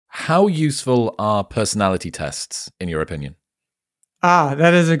how useful are personality tests, in your opinion?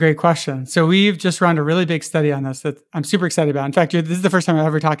 That is a great question. So we've just run a really big study on this that I'm super excited about. In fact, this is the first time I'm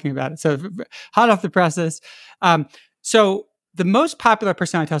ever talking about it. So hot off the presses. So the most popular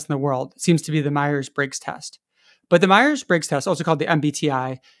personality test in the world seems to be the Myers-Briggs test. But the Myers-Briggs test, also called the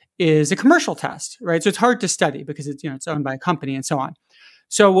MBTI, is a commercial test, right? So it's hard to study because it's owned by a company and so on.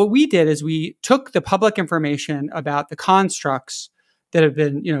 So what we did is we took the public information about the constructs that have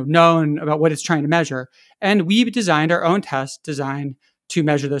been known about what it's trying to measure, and we designed our own test designed to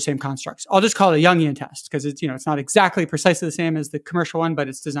measure those same constructs. I'll just call it a Jungian test because it's not exactly precisely the same as the commercial one, but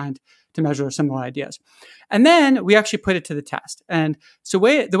it's designed to measure similar ideas. And then we actually put it to the test. And so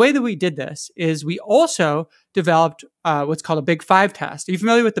the way that we did this is we also developed what's called a Big Five test. Are you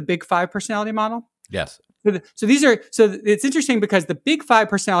familiar with the Big Five personality model? Yes. So it's interesting because the Big Five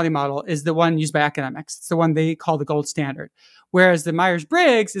personality model is the one used by academics. It's the one they call the gold standard. Whereas the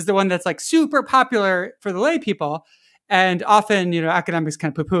Myers-Briggs is the one that's like super popular for the lay people. And often, academics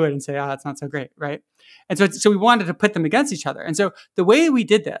kind of poo-poo it and say, it's not so great, right? And so we wanted to put them against each other. And so the way we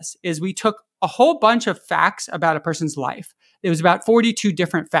did this is we took a whole bunch of facts about a person's life. It was about 42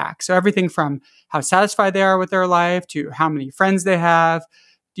 different facts. So everything from how satisfied they are with their life to how many friends they have,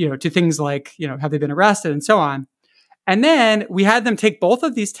 to things like, have they been arrested and so on. And then we had them take both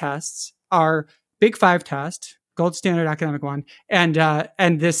of these tests, our Big Five test, gold standard academic one, and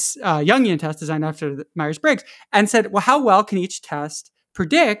this Jungian test designed after the Myers-Briggs, and said, well, how well can each test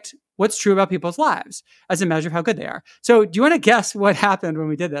predict what's true about people's lives as a measure of how good they are? So do you want to guess what happened when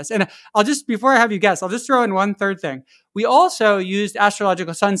we did this? And before I have you guess, I'll just throw in one third thing. We also used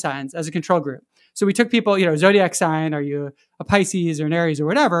astrological sun signs as a control group. So we took people, zodiac sign, are you a Pisces or an Aries or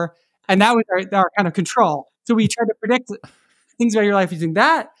whatever, and that was our kind of control. So we tried to predict things about your life using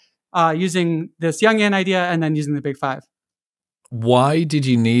that, using this Jungian idea, and then using the Big Five. Why did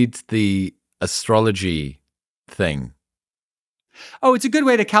you need the astrology thing? Oh, it's a good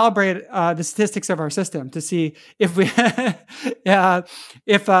way to calibrate the statistics of our system to see if we,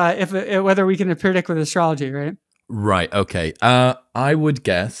 whether we can predict with astrology, right? Right. Okay. I would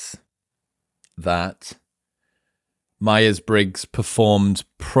guess that Myers-Briggs performed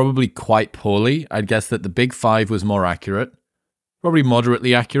probably quite poorly. I'd guess that the Big Five was more accurate, probably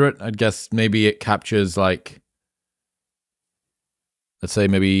moderately accurate. I'd guess maybe it captures let's say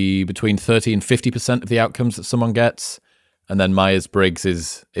maybe between 30 and 50% of the outcomes that someone gets. And then Myers-Briggs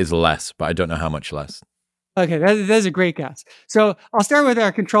is less, but I don't know how much less. Okay, that's a great guess. So I'll start with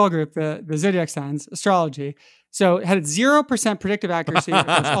our control group, the zodiac signs, astrology. So it had 0% predictive accuracy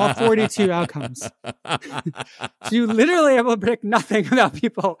across all 42 outcomes. So you literally able to predict nothing about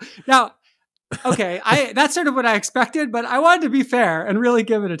people. Now, okay, that's sort of what I expected, but I wanted to be fair and really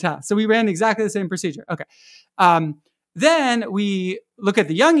give it a test. So we ran exactly the same procedure. Okay. Then we look at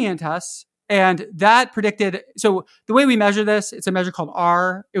the Jungian tests, and that predicted, so the way we measure this, it's a measure called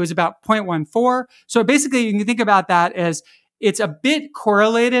R. It was about 0.14. So basically you can think about that as it's a bit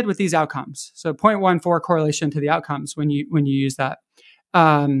correlated with these outcomes. So 0.14 correlation to the outcomes when you use that.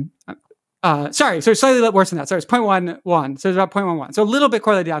 Sorry, so slightly worse than that. Sorry, it's 0.11. So it's about 0.11. So a little bit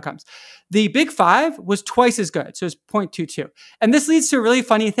correlated to outcomes. The Big Five was twice as good. So it's 0.22. And this leads to a really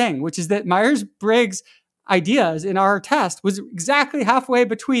funny thing, which is that Myers-Briggs ideas in our test was exactly halfway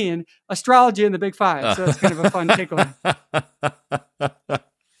between astrology and the Big Five. So it's kind of a fun takeaway.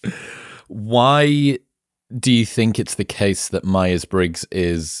 Why do you think it's the case that Myers-Briggs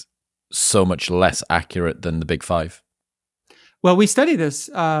is so much less accurate than the Big Five? Well, we studied this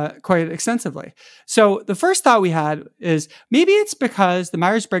quite extensively. So the first thought we had is maybe it's because the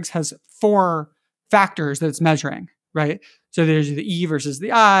Myers-Briggs has 4 factors that it's measuring, right? So there's the E versus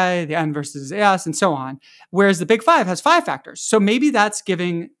the I, the N versus the S, and so on. Whereas the Big Five has 5 factors. So maybe that's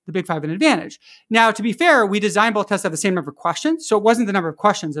giving the Big Five an advantage. Now, to be fair, we designed both tests to have the same number of questions. So it wasn't the number of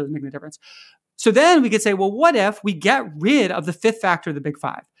questions that was making the difference. So then we could say, well, what if we get rid of the 5th factor of the Big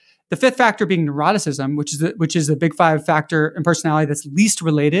Five? The 5th factor being neuroticism, which is the Big Five factor in personality that's least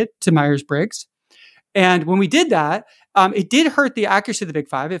related to Myers-Briggs. And when we did that, it did hurt the accuracy of the Big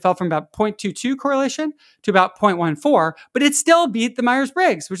Five. It fell from about 0.22 correlation to about 0.14, but it still beat the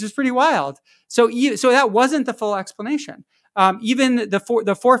Myers-Briggs, which is pretty wild. So that wasn't the full explanation. Even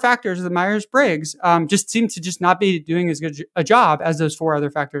the four factors of the Myers-Briggs just seem to just not be doing as good a job as those 4 other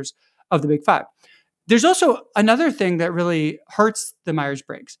factors of the Big Five. There's also another thing that really hurts the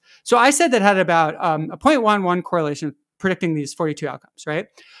Myers-Briggs. So I said that had about a 0.11 correlation predicting these 42 outcomes, right?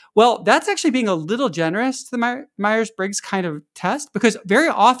 Well, that's actually being a little generous to the Myers-Briggs kind of test, because very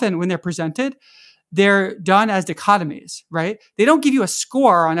often when they're presented, they're done as dichotomies, right? They don't give you a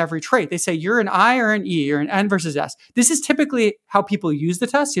score on every trait. They say you're an I or an E or an N versus S. This is typically how people use the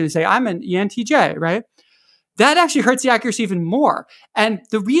test. They say I'm an ENTJ, right? That actually hurts the accuracy even more. And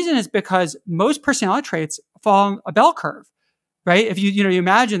the reason is because most personality traits fall on a bell curve, right? If you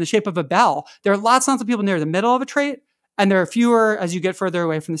imagine the shape of a bell, there are lots and lots of people near the middle of a trait, and there are fewer as you get further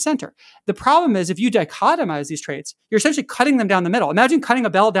away from the center. The problem is if you dichotomize these traits, you're essentially cutting them down the middle. Imagine cutting a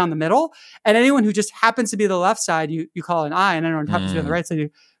bell down the middle, and anyone who just happens to be the left side, you call an I, and anyone who happens to be on the right side, you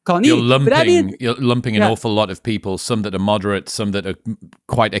call an E. You're lumping an awful lot of people, some that are moderate, some that are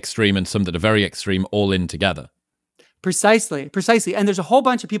quite extreme, and some that are very extreme, all in together. Precisely. And there's a whole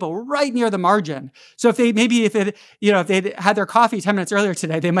bunch of people right near the margin. So if they'd had their coffee 10 minutes earlier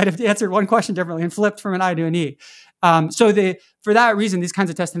today, they might have answered one question differently and flipped from an I to an E. For that reason, these kinds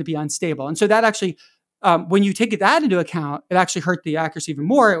of tests tend to be unstable. And so that actually, when you take that into account, it actually hurt the accuracy even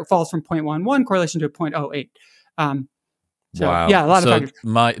more. It falls from 0.11 correlation to 0.08. Wow. Yeah, a lot of factors.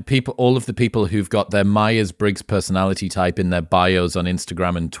 All of the people who've got their Myers-Briggs personality type in their bios on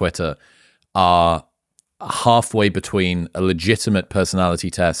Instagram and Twitter are halfway between a legitimate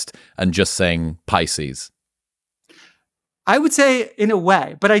personality test and just saying Pisces. I would say in a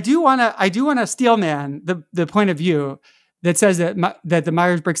way, but I do want to steel man the point of view that says that the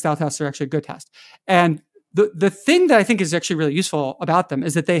Myers-Briggs style tests are actually a good test. And the thing that I think is actually really useful about them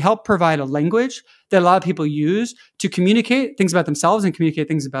is that they help provide a language that a lot of people use to communicate things about themselves and communicate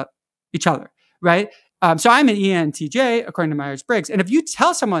things about each other, right? So I'm an ENTJ, according to Myers-Briggs. And if you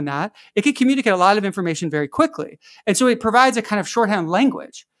tell someone that, it can communicate a lot of information very quickly. And so it provides a kind of shorthand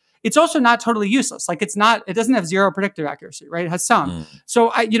language. It's also not totally useless. Like it doesn't have zero predictive accuracy, right? It has some. So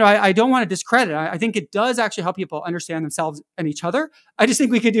I don't want to discredit it. I think it does actually help people understand themselves and each other. I just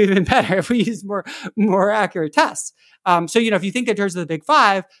think we could do even better if we use more accurate tests. So if you think in terms of the Big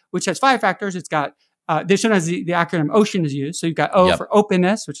Five, which has 5 factors, it's got this one has the acronym OCEAN is used. So you've got O for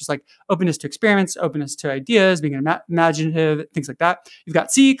openness, which is like openness to experiments, openness to ideas, being imaginative, things like that. You've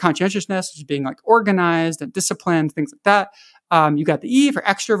got C, conscientiousness, which is being like organized and disciplined, things like that. You got the E for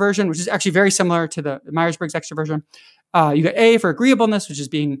extroversion, which is actually very similar to the Myers-Briggs extroversion. You got A for agreeableness, which is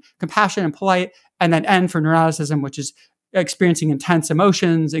being compassionate and polite. And then N for neuroticism, which is experiencing intense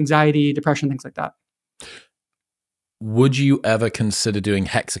emotions, anxiety, depression, things like that. Would you ever consider doing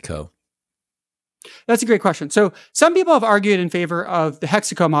HEXACO? That's a great question. So some people have argued in favor of the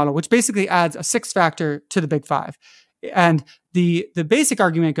HEXACO model, which basically adds a 6th factor to the Big Five. And the basic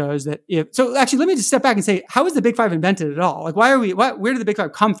argument goes that actually, let me just step back and say, how was the Big Five invented at all? Like, where did the Big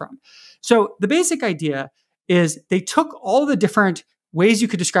Five come from? So the basic idea is they took all the different ways you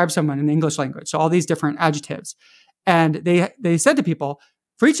could describe someone in the English language. So all these different adjectives. And they said to people,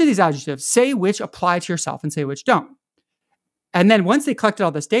 for each of these adjectives, say which apply to yourself and say which don't. And then once they collected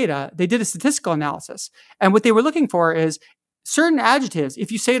all this data, they did a statistical analysis. And what they were looking for is certain adjectives,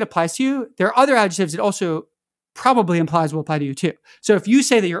 if you say it applies to you, there are other adjectives it also probably implies will apply to you too. So if you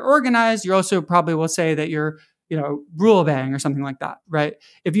say that you're organized, you also probably will say that you're, rule obeying or something like that, right?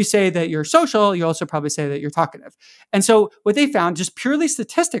 If you say that you're social, you also probably say that you're talkative. And so what they found just purely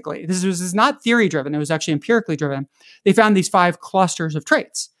statistically, this is not theory driven, it was actually empirically driven. They found these 5 clusters of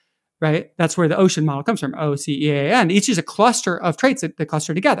traits. Right? That's where the OCEAN model comes from, OCEAN. Each is a cluster of traits that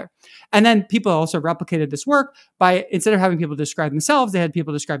cluster together. And then people also replicated this work by, instead of having people describe themselves, they had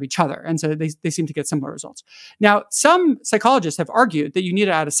people describe each other. And so they seem to get similar results. Now, some psychologists have argued that you need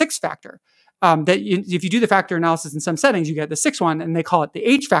to add a 6th factor. If you do the factor analysis in some settings, you get the 6th one, and they call it the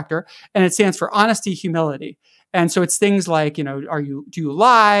H factor, and it stands for honesty, humility. And so it's things like, do you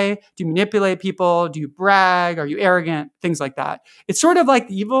lie? Do you manipulate people? Do you brag? Are you arrogant? Things like that. It's sort of like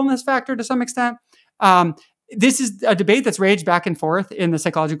the evilness factor to some extent. This is a debate that's raged back and forth in the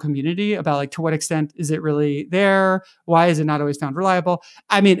psychological community about like, to what extent is it really there? Why is it not always found reliable?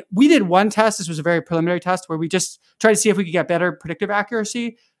 I mean, we did one test. This was a very preliminary test where we just tried to see if we could get better predictive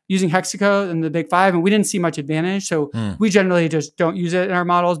accuracy using HEXACO and the Big Five, and we didn't see much advantage. So we generally just don't use it in our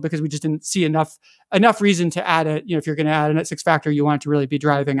models because we just didn't see enough reason to add it. If you're going to add a 6th factor, you want it to really be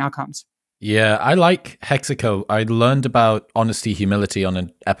driving outcomes. Yeah, I like HEXACO. I learned about honesty, humility on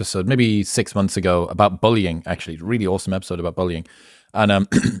an episode maybe 6 months ago about bullying, actually. Really awesome episode about bullying. And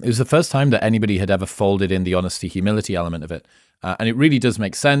it was the first time that anybody had ever folded in the honesty, humility element of it. And it really does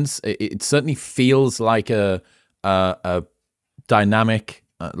make sense. It certainly feels like a dynamic,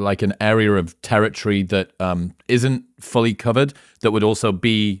 like an area of territory that isn't fully covered, that would also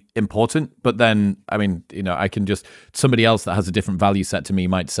be important. But then, I mean, I can just, somebody else that has a different value set to me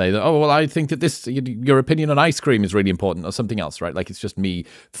might say that, oh, well, I think that your opinion on ice cream is really important, or something else, right? Like it's just me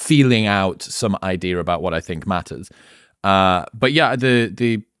feeling out some idea about what I think matters. But yeah,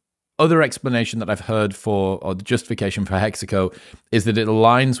 the other explanation that I've heard or the justification for HEXACO is that it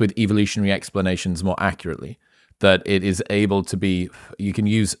aligns with evolutionary explanations more accurately, that it is able to you can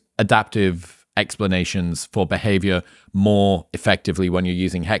use adaptive explanations for behavior more effectively when you're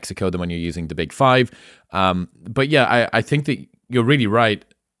using HEXACO than when you're using the big five. But yeah, I think that you're really right.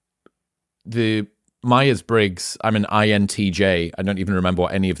 The Myers-Briggs, I'm an INTJ. I don't even remember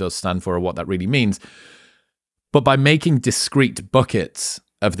what any of those stand for or what that really means. But by making discrete buckets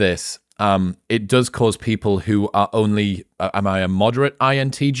of this, it does cause people who are only, am I a moderate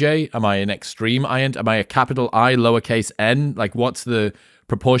INTJ? Am I an extreme INT? Am I a capital I, lowercase n? Like, what's the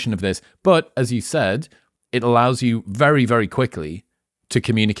proportion of this? But as you said, it allows you very, very quickly to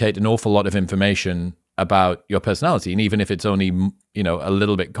communicate an awful lot of information about your personality. And even if it's only, a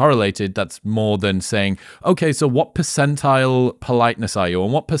little bit correlated, that's more than saying, okay, so what percentile politeness are you?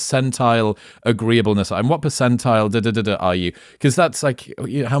 And what percentile agreeableness and what percentile are you? Because that's like,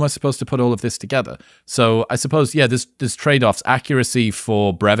 how am I supposed to put all of this together? So I suppose, yeah, there's trade-offs. Accuracy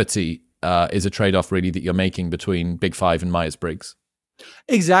for brevity is a trade-off really that you're making between Big Five and Myers-Briggs.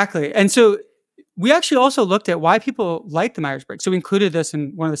 Exactly. And so we actually also looked at why people like the Myers-Briggs. So we included this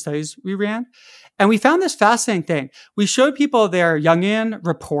in one of the studies we ran. And we found this fascinating thing. We showed people their Jungian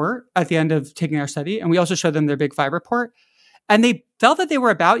report at the end of taking our study, and we also showed them their Big Five report. And they felt that they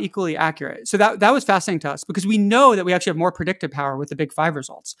were about equally accurate. So that was fascinating to us because we know that we actually have more predictive power with the Big Five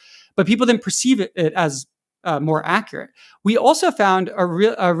results. But people didn't perceive it as more accurate. We also found a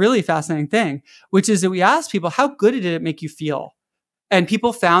really fascinating thing, which is that we asked people, how good did it make you feel? And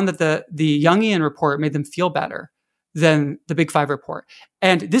people found that the Jungian report made them feel better than the Big Five report.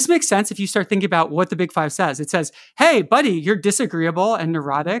 And this makes sense if you start thinking about what the Big Five says. It says, hey, buddy, you're disagreeable and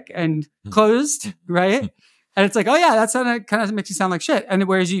neurotic and closed, right? And it's like, oh yeah, that kind of makes you sound like shit. And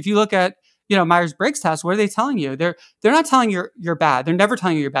whereas if you look at, Myers-Briggs test, what are they telling you? They're not telling you you're bad. They're never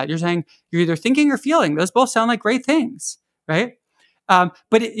telling you you're bad. You're saying you're either thinking or feeling. Those both sound like great things, right? But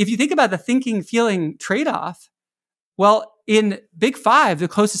if you think about the thinking-feeling trade-off, well, in Big Five, the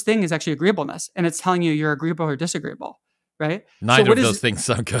closest thing is actually agreeableness, and it's telling you you're agreeable or disagreeable, right? Neither of those things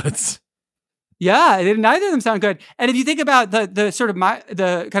sound good. Yeah, neither of them sound good. And if you think about the sort of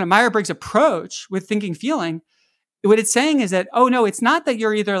the kind of Myers-Briggs approach with thinking, feeling, what it's saying is that, oh no, it's not that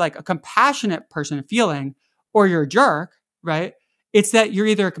you're either like a compassionate person feeling or you're a jerk, right? It's that you're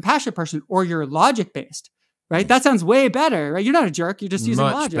either a compassionate person or you're logic based. Right? That sounds way better, right? You're not a jerk. You're just using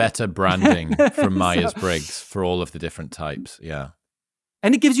logic. Much better branding from Myers-Briggs for all of the different types. Yeah.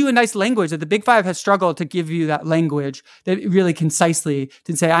 And it gives you a nice language that the Big Five has struggled to give you that language that really concisely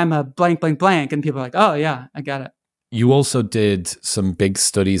to say, I'm a blank, blank, blank. And people are like, oh yeah, I got it. You also did some big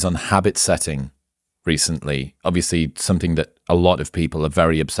studies on habit setting recently. Obviously, something that a lot of people are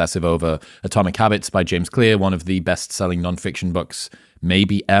very obsessive over. Atomic Habits by James Clear, one of the best-selling nonfiction books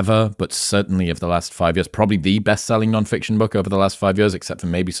maybe ever, but certainly of the last 5 years. Probably the best-selling nonfiction book over the last 5 years, except for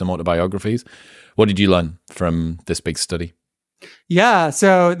maybe some autobiographies. What did you learn from this big study? Yeah,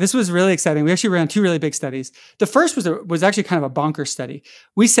 so this was really exciting. We actually ran two really big studies. The first was actually kind of a bonkers study.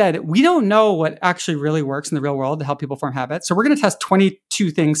 We said, we don't know what actually really works in the real world to help people form habits. So we're going to test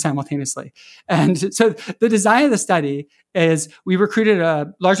 22 things simultaneously. And so the design of the study is we recruited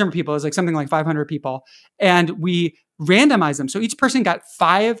a large number of people. It was like something like 500 people. And we randomized them. So each person got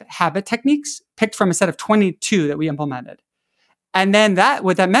 5 habit techniques picked from a set of 22 that we implemented. And then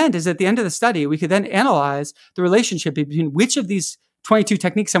what that meant is at the end of the study, we could then analyze the relationship between which of these 22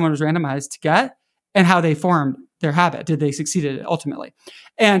 techniques someone was randomized to get and how they formed their habit. Did they succeed at it ultimately?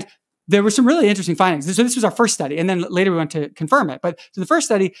 And there were some really interesting findings. So this was our first study. And then later we went to confirm it. But so the first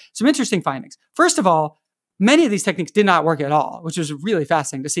study, some interesting findings. First of all, many of these techniques did not work at all, which was really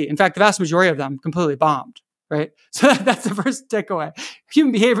fascinating to see. In fact, the vast majority of them completely bombed. Right. So that's the first takeaway.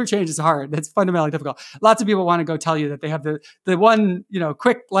 Human behavior change is hard. That's fundamentally difficult. Lots of people want to go tell you that they have the one,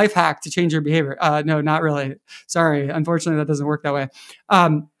 quick life hack to change your behavior. No, not really. Sorry. Unfortunately, that doesn't work that way.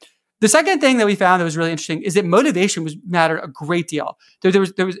 The second thing that we found that was really interesting is that motivation mattered a great deal. There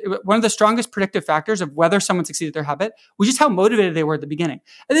was one of the strongest predictive factors of whether someone succeeded their habit, which is how motivated they were at the beginning.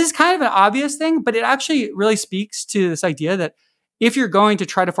 And this is kind of an obvious thing, but it actually really speaks to this idea that if you're going to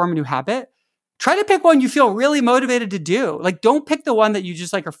try to form a new habit, try to pick one you feel really motivated to do. Like, don't pick the one that you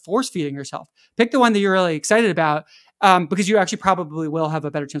just like are force feeding yourself. Pick the one that you're really excited about, because you actually probably will have a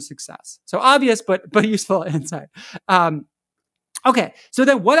better chance of success. So obvious, but useful insight. Okay, so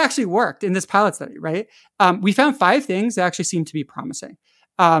then what actually worked in this pilot study, right? We found 5 things that actually seemed to be promising.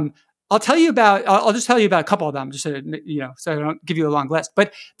 I'll just tell you about a couple of them, just so so I don't give you a long list.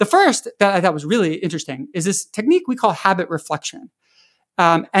 But the first that I thought was really interesting is this technique we call habit reflection.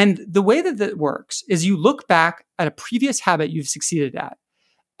 And the way that works is you look back at a previous habit you've succeeded at,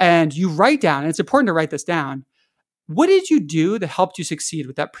 and you write down, and it's important to write this down, what did you do that helped you succeed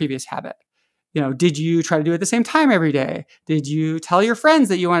with that previous habit? Did you try to do it at the same time every day? Did you tell your friends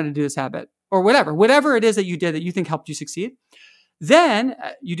that you wanted to do this habit? Or whatever it is that you did that you think helped you succeed. Then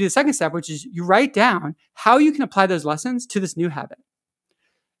you do the second step, which is you write down how you can apply those lessons to this new habit.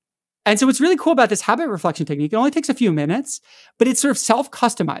 And so what's really cool about this habit reflection technique, it only takes a few minutes, but it's sort of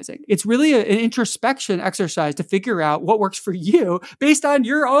self-customizing. It's really an introspection exercise to figure out what works for you based on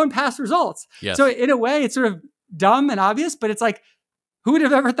your own past results. Yes. So in a way, it's sort of dumb and obvious, but it's like, who would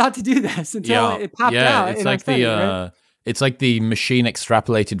have ever thought to do this until it popped out? It's like right? It's like the machine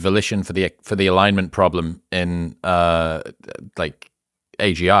extrapolated volition for the alignment problem in like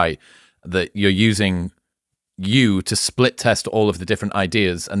AGI, that you're using you to split test all of the different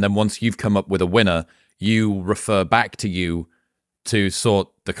ideas, and then once you've come up with a winner, you refer back to you to sort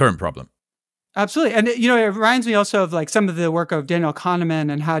the current problem. Absolutely. And it reminds me also of like some of the work of Daniel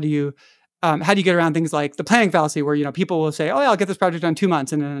Kahneman and how do you get around things like the planning fallacy, where people will say, oh yeah, I'll get this project done in 2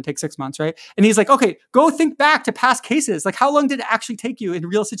 months, and then it takes 6 months, right? And he's like, okay, go think back to past cases. Like, how long did it actually take you in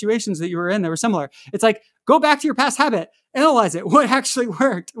real situations that you were in that were similar? It's like, go back to your past habit, analyze it. What actually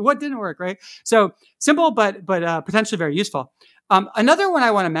worked? What didn't work, right? So simple, but potentially very useful. Another one I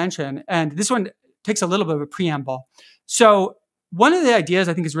want to mention, and this one takes a little bit of a preamble. So one of the ideas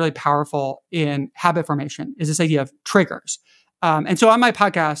I think is really powerful in habit formation is this idea of triggers. And so on my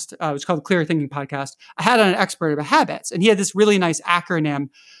podcast, it's called the Clear Thinking Podcast, I had an expert about habits, and he had this really nice acronym.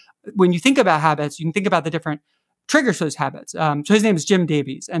 When you think about habits, you can think about the different triggers for those habits. So his name is Jim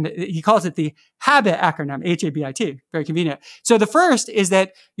Davies, and he calls it the HABIT acronym, HABIT, very convenient. So the first is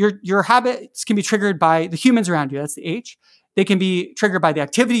that your habits can be triggered by the humans around you. That's the H. They can be triggered by the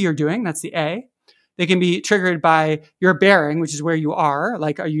activity you're doing. That's the A. They can be triggered by your bearing, which is where you are.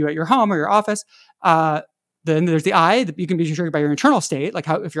 Like, are you at your home or your office? Then there's the I, that you can be triggered by your internal state, like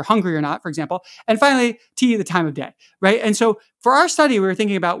if you're hungry or not, for example. And finally, T, the time of day, right? And so for our study, we were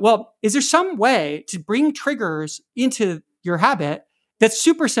thinking about, well, is there some way to bring triggers into your habit that's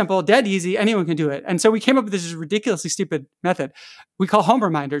super simple, dead easy, anyone can do it? And so we came up with this ridiculously stupid method we call home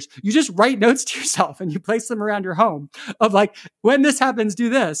reminders. You just write notes to yourself and you place them around your home of like, when this happens, do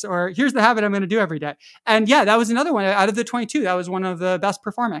this, or here's the habit I'm going to do every day. And yeah, that was another one out of the 22. That was one of the best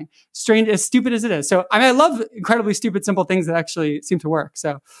performing. Strange, as stupid as it is. So I love incredibly stupid, simple things that actually seem to work.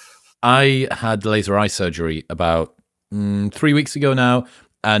 So I had laser eye surgery about 3 weeks ago now,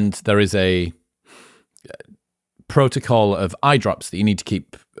 and there is a protocol of eye drops that you need to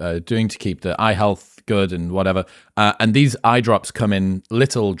keep doing to keep the eye health good and whatever. And these eye drops come in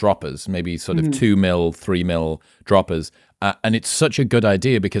little droppers, maybe sort of 2 mil, 3 mil droppers. And it's such a good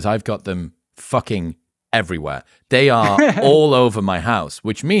idea because I've got them fucking everywhere. They are all over my house,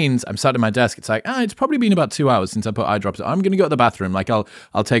 which means I'm sat at my desk. It's like, it's probably been about 2 hours since I put eye drops. I'm going to go to the bathroom. Like I'll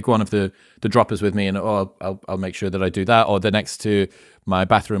take one of the droppers with me, and I'll make sure that I do that, or they're next to my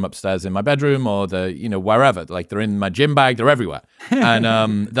bathroom upstairs in my bedroom, or wherever. Like they're in my gym bag. They're everywhere.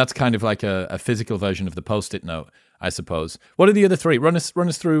 And that's kind of like a physical version of the Post-it note, I suppose. What are the other three? Run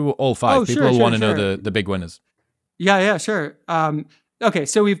us through all five. People want to know the big winners. Yeah, sure. Okay,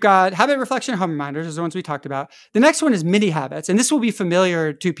 so we've got habit reflection, home reminders, those are the ones we talked about. The next one is mini habits, and this will be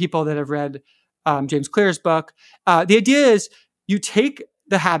familiar to people that have read James Clear's book. The idea is you take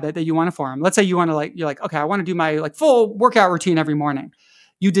the habit that you want to form. Let's say you want to you're like, okay, I want to do my full workout routine every morning.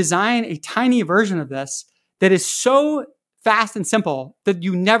 You design a tiny version of this that is so fast and simple that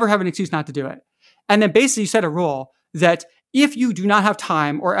you never have an excuse not to do it. And then basically you set a rule that if you do not have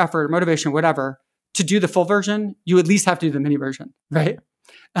time or effort, or motivation, whatever, to do the full version, you at least have to do the mini version, right?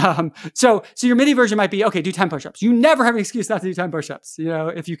 So your mini version might be, okay, do 10 push-ups. You never have an excuse not to do 10 push-ups,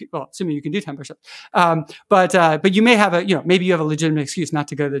 if you, assuming you can do 10 push-ups. But you may have maybe you have a legitimate excuse not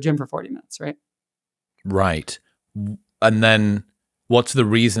to go to the gym for 40 minutes, right? Right. And then what's the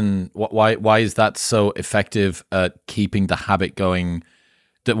reason, why is that so effective at keeping the habit going?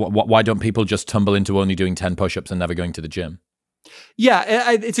 Why don't people just tumble into only doing 10 push-ups and never going to the gym? Yeah,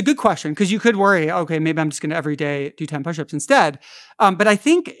 it's a good question, because you could worry, okay, maybe I'm just going to every day do 10 push-ups instead. But I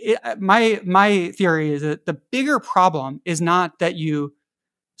think my theory is that the bigger problem is not that you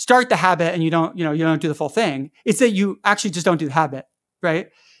start the habit and you don't do the full thing. It's that you actually just don't do the habit, right?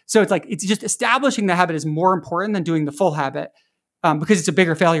 So it's just establishing the habit is more important than doing the full habit, because it's a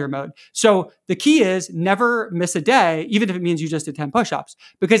bigger failure mode. So the key is never miss a day, even if it means you just did 10 push-ups,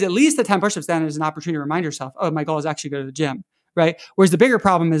 because at least the 10 push-ups then is an opportunity to remind yourself, oh, my goal is actually to go to the gym. Right. Whereas the bigger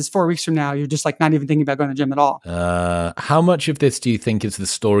problem is 4 weeks from now, you're just not even thinking about going to the gym at all. How much of this do you think is the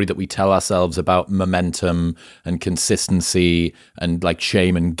story that we tell ourselves about momentum and consistency and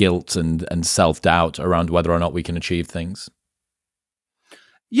shame and guilt and self-doubt around whether or not we can achieve things?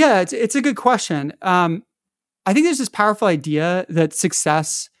 Yeah, it's a good question. I think there's this powerful idea that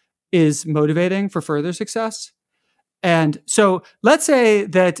success is motivating for further success. And so let's say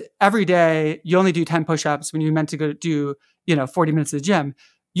that every day you only do 10 push-ups when you're meant to go do, 40 minutes at the gym.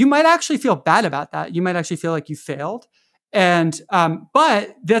 You might actually feel bad about that. You might actually feel like you failed. And,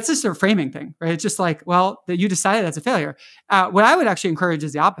 but that's just a framing thing, right? It's just like, well, that you decided that's a failure. What I would actually encourage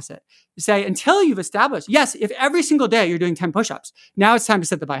is the opposite. Say, until you've established, yes, if every single day you're doing 10 push-ups, now it's time to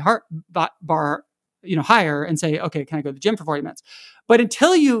set the bar, higher and say, okay, can I go to the gym for 40 minutes? But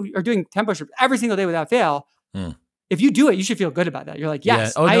until you are doing 10 push-ups every single day without fail, if you do it, you should feel good about that. You're like,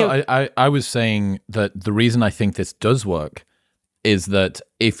 yes. Yeah. Oh, no, I was saying that the reason I think this does work is that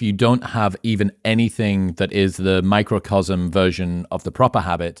if you don't have even anything that is the microcosm version of the proper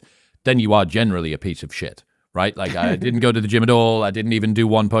habit, then you are generally a piece of shit, right? Like I didn't go to the gym at all. I didn't even do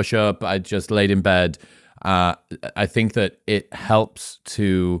one push-up. I just laid in bed. I think that it helps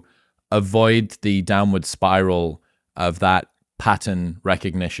to avoid the downward spiral of that pattern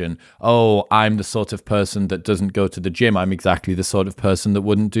recognition. Oh, I'm the sort of person that doesn't go to the gym. I'm exactly the sort of person that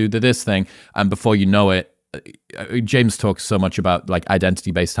wouldn't do this thing. And before you know it, James talks so much about like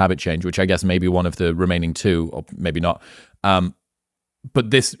identity-based habit change, which I guess may be one of the remaining two, or maybe not.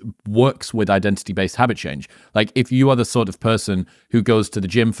 But this works with identity-based habit change. Like if you are the sort of person who goes to the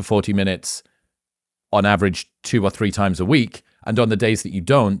gym for 40 minutes on average 2 or 3 times a week, and on the days that you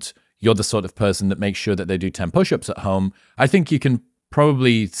don't, you're the sort of person that makes sure that they do 10 push-ups at home, I think you can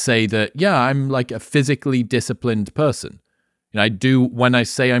probably say that, yeah, I'm like a physically disciplined person. When I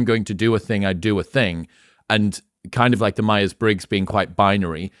say I'm going to do a thing, I do a thing. And kind of like the Myers-Briggs being quite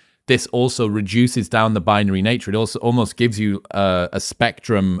binary, this also reduces down the binary nature. It also almost gives you a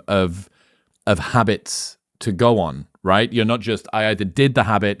spectrum of habits to go on, right? You're not just, I either did the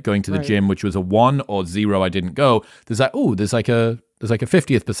habit going to the gym, which was a 1, or 0, I didn't go. There's like, there's like a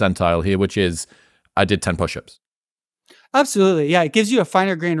 50th percentile here, which is I did 10 push-ups. Absolutely. Yeah. It gives you a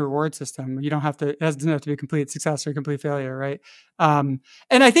finer grained reward system. You don't have to, it doesn't have to be a complete success or a complete failure. Right. And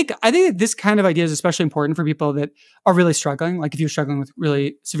I think this kind of idea is especially important for people that are really struggling. Like if you're struggling with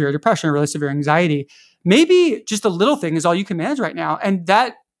really severe depression or really severe anxiety, maybe just a little thing is all you can manage right now. And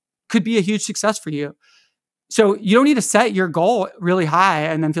that could be a huge success for you. So you don't need to set your goal really high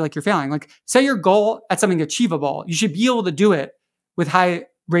and then feel like you're failing. Like set your goal at something achievable. You should be able to do it with high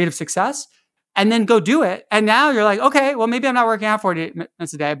rate of success. And then go do it. And now you're like, okay, well, maybe I'm not working out 40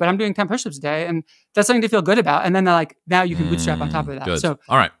 minutes a day, but I'm doing 10 push-ups a day. And that's something to feel good about. And then they're like, now you can bootstrap on top of that. Good. So,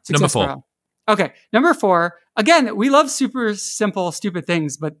 all right. Number 4. Okay. Number 4. Again, we love super simple, stupid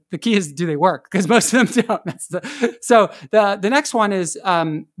things, but the key is, do they work? Because most of them don't. So the next one is,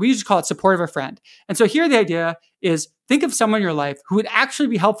 we usually call it support of a friend. And so here the idea is think of someone in your life who would actually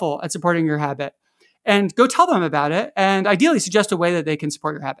be helpful at supporting your habit. And go tell them about it, and ideally suggest a way that they can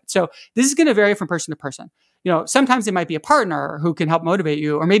support your habit. So this is going to vary from person to person. Sometimes it might be a partner who can help motivate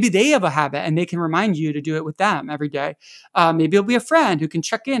you, or maybe they have a habit and they can remind you to do it with them every day. Maybe it'll be a friend who can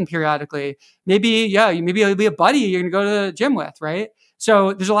check in periodically. Maybe it'll be a buddy you're going to go to the gym with, right?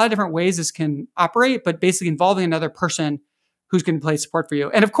 So there's a lot of different ways this can operate, but basically involving another person who's going to play support for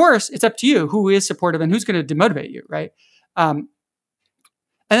you. And of course, it's up to you who is supportive and who's going to demotivate you, right?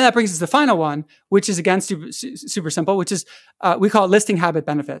 And then that brings us to the final one, which is again super simple, which is we call it listing habit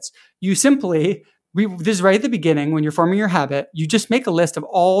benefits. You simply, this is right at the beginning when you're forming your habit, you just make a list of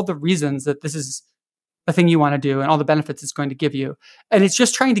all the reasons that this is a thing you want to do and all the benefits it's going to give you. And it's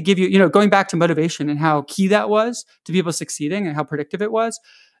just trying to give you, going back to motivation and how key that was to people succeeding and how predictive it was.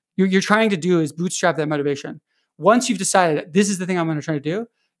 You're trying to do is bootstrap that motivation. Once you've decided this is the thing I'm going to try to do,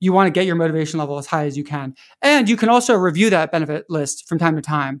 you want to get your motivation level as high as you can. And you can also review that benefit list from time to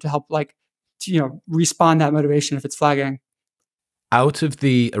time to help respawn that motivation if it's flagging. Out of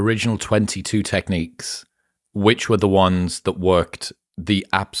the original 22 techniques, which were the ones that worked the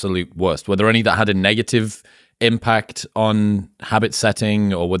absolute worst? Were there any that had a negative impact on habit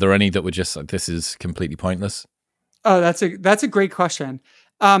setting, or were there any that were just like, this is completely pointless? Oh, that's a great question.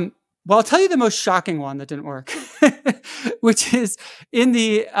 Well, I'll tell you the most shocking one that didn't work, which is in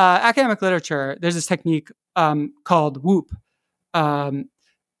the academic literature, there's this technique called WHOOP.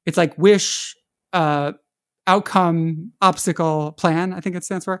 It's like wish, outcome, obstacle, plan, I think it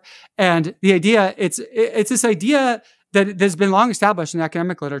stands for. And the idea, it's this idea that has been long established in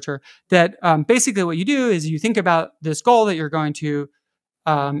academic literature that basically what you do is you think about this goal that you're going to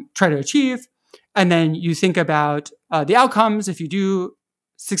try to achieve, and then you think about the outcomes if you do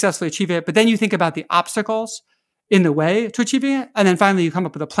successfully achieve it, but then you think about the obstacles in the way to achieving it. And then finally you come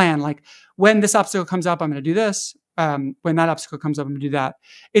up with a plan, like when this obstacle comes up, I'm going to do this. When that obstacle comes up, I'm going to do that.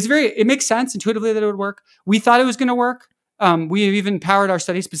 It makes sense intuitively that it would work. We thought it was going to work. We even powered our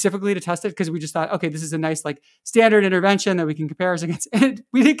study specifically to test it because we just thought, okay, this is a nice like standard intervention that we can compare us against. And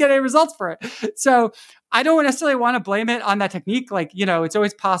we didn't get any results for it. So I don't necessarily want to blame it on that technique. Like, it's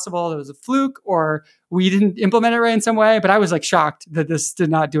always possible it was a fluke or we didn't implement it right in some way. But I was like shocked that this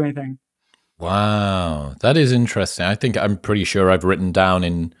did not do anything. Wow, that is interesting. I'm pretty sure I've written down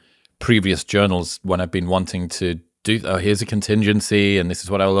in previous journals when I've been wanting to do, here's a contingency and this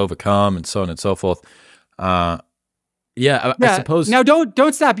is what I will overcome and so on and so forth. I suppose. Now,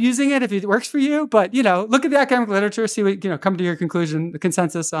 don't stop using it if it works for you, but, look at the academic literature, see what, come to your conclusion, the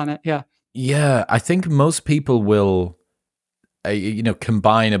consensus on it. Yeah. Yeah, I think most people will,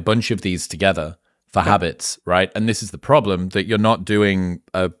 combine a bunch of these together for habits, right? And this is the problem, that you're not doing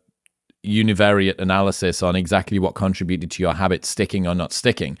a univariate analysis on exactly what contributed to your habit sticking or not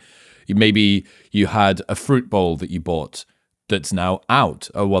sticking. Maybe you had a fruit bowl that you bought that's now out.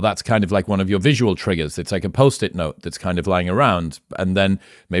 Oh, well, that's kind of like one of your visual triggers. It's like a Post-it note that's kind of lying around. And then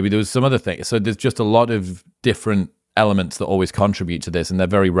maybe there was some other thing. So there's just a lot of different elements that always contribute to this, and they're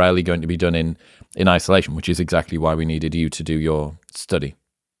very rarely going to be done in isolation, which is exactly why we needed you to do your study.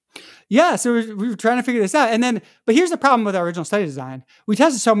 Yeah, so we were trying to figure this out. But here's the problem with our original study design. We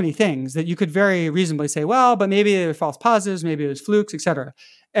tested so many things that you could very reasonably say, well, but maybe there were false positives, maybe it was flukes, et cetera.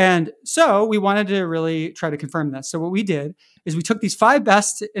 And so we wanted to really try to confirm this. So what we did is we took these 5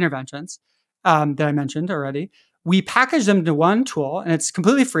 best interventions that I mentioned already. We packaged them into one tool, and it's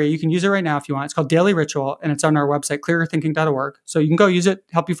completely free. You can use it right now if you want. It's called Daily Ritual, and it's on our website, clearerthinking.org. So you can go use it,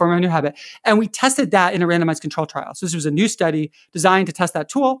 help you form a new habit. And we tested that in a randomized control trial. So this was a new study designed to test that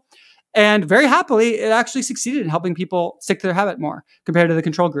tool. And very happily, it actually succeeded in helping people stick to their habit more compared to the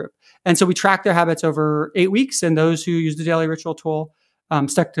control group. And so we tracked their habits over 8 weeks, and those who used the Daily Ritual tool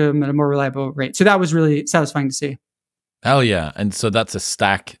stuck to them at a more reliable rate. So that was really satisfying to see. Hell yeah. And so that's a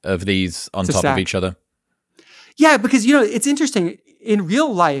stack of these on top of each other? Yeah, because, it's interesting. In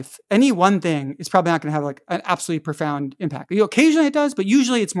real life, any one thing is probably not going to have like an absolutely profound impact. Occasionally it does, but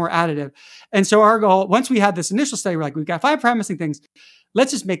usually it's more additive. And so our goal, once we had this initial study, we're like, we've got 5 promising things.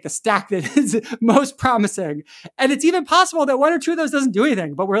 Let's just make the stack that is most promising. And it's even possible that 1 or 2 of those doesn't do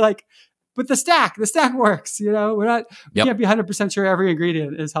anything, but we're like, but the stack works, we can't be 100% sure every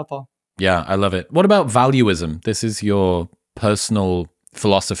ingredient is helpful. Yeah, I love it. What about valuism? This is your personal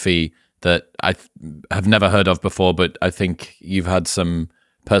philosophy that I have never heard of before, but I think you've had some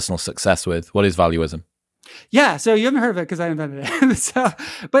personal success with. What is valuism? Yeah, so you haven't heard of it because I invented it.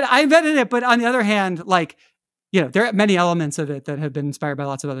 But I invented it, but on the other hand, there are many elements of it that have been inspired by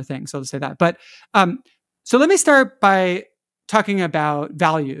lots of other things. So I'll just say that. But so let me start by talking about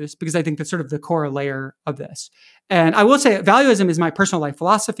values, because I think that's sort of the core layer of this. And I will say valuism is my personal life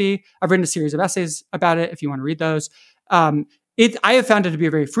philosophy. I've written a series of essays about it if you want to read those. I have found it to be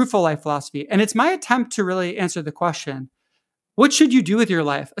a very fruitful life philosophy. And it's my attempt to really answer the question, what should you do with your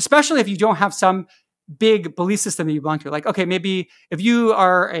life? Especially if you don't have some big belief system that you belong to. Like, okay, maybe if you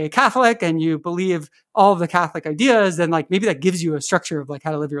are a Catholic and you believe all of the Catholic ideas, then maybe that gives you a structure of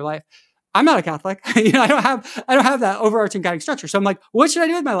how to live your life. I'm not a Catholic. I don't have that overarching guiding structure. So I'm like, what should I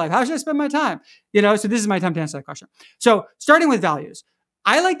do with my life? How should I spend my time? So this is my time to answer that question. So starting with values,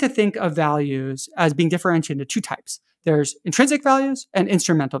 I like to think of values as being differentiated into 2 types. There's intrinsic values and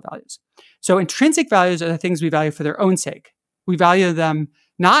instrumental values. So intrinsic values are the things we value for their own sake. We value them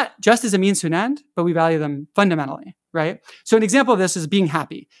not just as a means to an end, but we value them fundamentally, right? So an example of this is being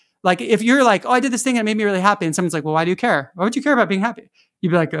happy. Like if you're like, oh, I did this thing and it made me really happy. And someone's like, well, why do you care? Why would you care about being happy?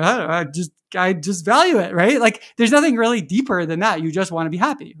 You'd be like, I just value it, right? There's nothing really deeper than that. You just want to be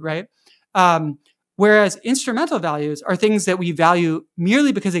happy, right? Whereas instrumental values are things that we value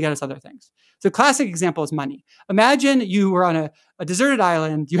merely because they get us other things. So a classic example is money. Imagine you were on a deserted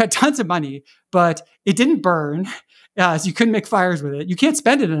island, you had tons of money, but it didn't burn, so you couldn't make fires with it. You can't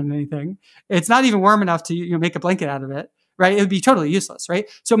spend it on anything. It's not even warm enough to make a blanket out of it, right? It would be totally useless, right?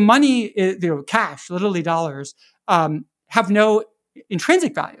 So money, cash, literally dollars, have no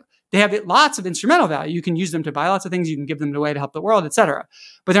intrinsic value. They have lots of instrumental value. You can use them to buy lots of things. You can give them away to help the world, et cetera.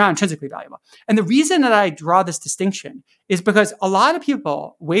 But they're not intrinsically valuable. And the reason that I draw this distinction is because a lot of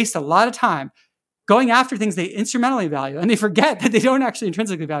people waste a lot of time going after things they instrumentally value, and they forget that they don't actually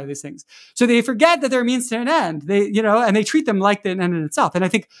intrinsically value these things. So they forget that they're a means to an end. And they treat them like the end in itself. And I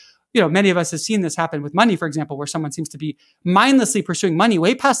think, many of us have seen this happen with money, for example, where someone seems to be mindlessly pursuing money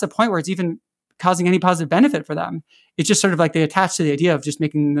way past the point where it's even causing any positive benefit for them. It's just sort of like they attach to the idea of just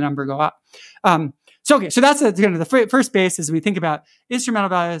making the number go up. So that's the first base as we think about instrumental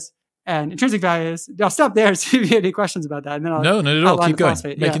values and intrinsic values. I'll stop there. See if you have any questions about that. And then No, not at all. Keep going.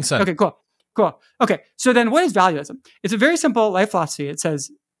 Making sense. Okay, cool. Okay, so then what is valuism? It's a very simple life philosophy. It says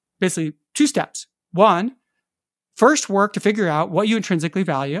basically 2 steps. 1, first work to figure out what you intrinsically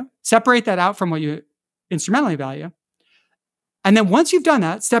value, separate that out from what you instrumentally value. And then once you've done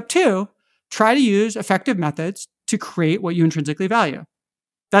that, step 2, try to use effective methods to create what you intrinsically value.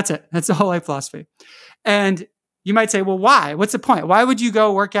 That's it. That's the whole life philosophy. And you might say, well, why? What's the point? Why would you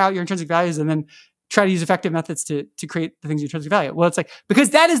go work out your intrinsic values and then try to use effective methods to create the things you intrinsically value? Well, it's like,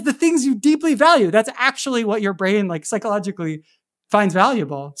 because that is the things you deeply value. That's actually what your brain like psychologically finds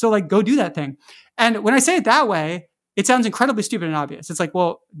valuable. So like, go do that thing. And when I say it that way, it sounds incredibly stupid and obvious. It's like,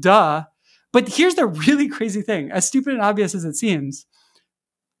 well, duh. But here's the really crazy thing. As stupid and obvious as it seems,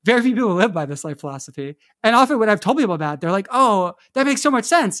 very few people live by this life philosophy. And often when I've told people about it, they're like, oh, that makes so much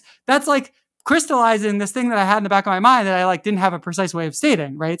sense. That's like crystallizing this thing that I had in the back of my mind that I like didn't have a precise way of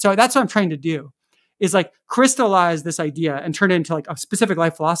stating, right? So that's what I'm trying to do, is like crystallize this idea and turn it into like a specific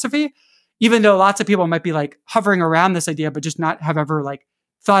life philosophy, even though lots of people might be like hovering around this idea, but just not have ever like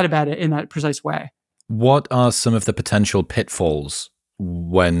thought about it in that precise way. What are some of the potential pitfalls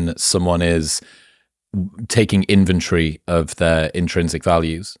when someone is taking inventory of their intrinsic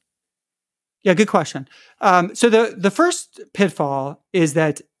values? Yeah, good question. So the first pitfall is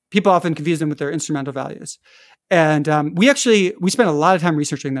that people often confuse them with their instrumental values. And we spent a lot of time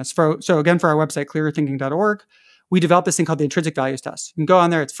researching this. So again, for our website, clearerthinking.org, we developed this thing called the intrinsic values test. You can go on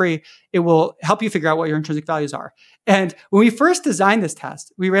there, it's free. It will help you figure out what your intrinsic values are. And when we first designed this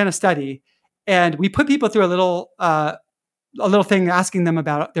test, we ran a study and we put people through a little thing asking them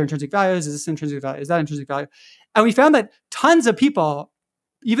about their intrinsic values. Is this intrinsic value? Is that intrinsic value? And we found that tons of people,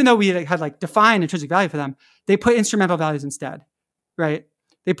 even though we had like defined intrinsic value for them, they put instrumental values instead, right?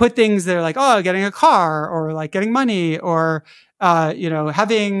 They put things that are like, oh, getting a car, or like getting money, or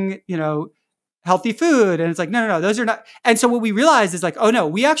having healthy food. And it's like, no, those are not. And so what we realized is like, oh no,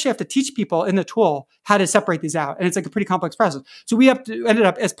 we actually have to teach people in the tool how to separate these out. And it's like a pretty complex process. So we ended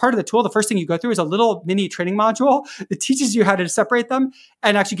up, as part of the tool, the first thing you go through is a little mini training module that teaches you how to separate them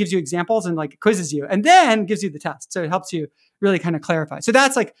and actually gives you examples and like quizzes you and then gives you the test. So it helps you really kind of clarify. So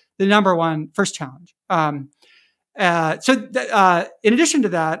that's like the number one first challenge. In addition to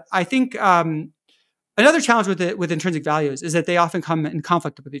that, I think another challenge with intrinsic values is that they often come in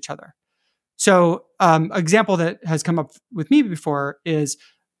conflict with each other. So an example that has come up with me before is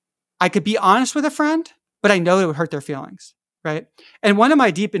I could be honest with a friend, but I know it would hurt their feelings, right? And one of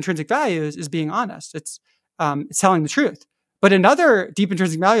my deep intrinsic values is being honest. It's telling the truth. But another deep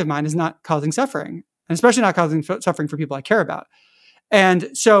intrinsic value of mine is not causing suffering, and especially not causing suffering for people I care about.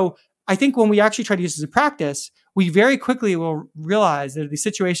 And so I think when we actually try to use this in practice, we very quickly will realize that these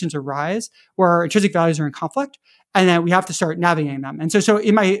situations arise where our intrinsic values are in conflict, and then we have to start navigating them. And so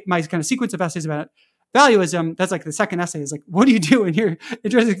in my kind of sequence of essays about valuism, that's like the second essay is like, what do you do when your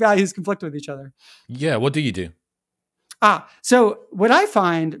intrinsic values conflict with each other? Yeah, what do you do? So what I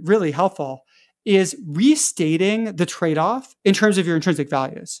find really helpful is restating the trade-off in terms of your intrinsic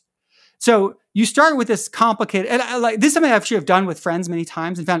values. So you start with this complicated, and this is something I actually have done with friends many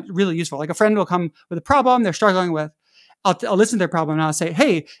times and found it really useful. Like a friend will come with a problem they're struggling with. I'll listen to their problem and I'll say,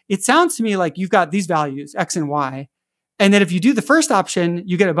 hey, it sounds to me like you've got these values, X and Y. And then if you do the first option,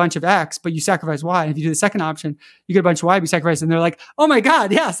 you get a bunch of X, but you sacrifice Y. And if you do the second option, you get a bunch of Y, but you sacrifice. And they're like, oh my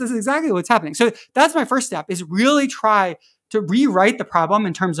God, yes, this is exactly what's happening. So that's my first step, is really try to rewrite the problem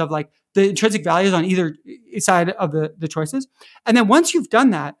in terms of like the intrinsic values on either side of the choices. And then once you've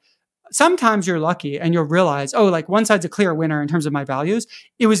done that, sometimes you're lucky and you'll realize, oh, like one side's a clear winner in terms of my values.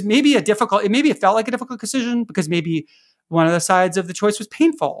 Maybe it felt like a difficult decision because maybe one of the sides of the choice was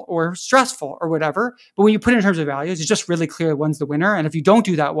painful or stressful or whatever. But when you put it in terms of values, it's just really clear one's the winner. And if you don't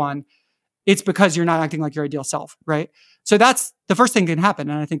do that one, it's because you're not acting like your ideal self, right? So that's the first thing that can happen.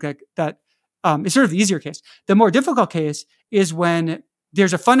 And I think that is sort of the easier case. The more difficult case is when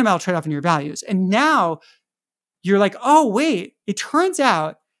there's a fundamental trade-off in your values. And now you're like, oh, wait, it turns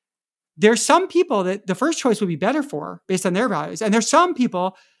out there's some people that the first choice would be better for based on their values. And there's some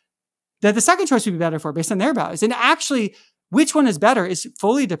people that the second choice would be better for based on their values. And actually, which one is better is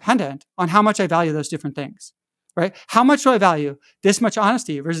fully dependent on how much I value those different things, right? How much do I value this much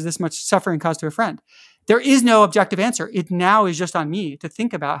honesty versus this much suffering caused to a friend? There is no objective answer. It now is just on me to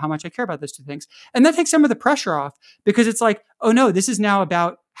think about how much I care about those two things. And that takes some of the pressure off because it's like, oh no, this is now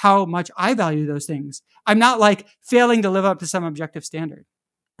about how much I value those things. I'm not like failing to live up to some objective standard.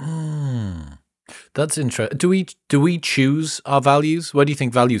 That's interesting. Do we choose our values? Where do you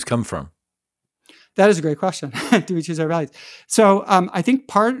think values come from? That is a great question. Do we choose our values? So I think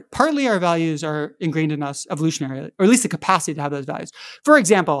partly our values are ingrained in us evolutionarily, or at least the capacity to have those values. For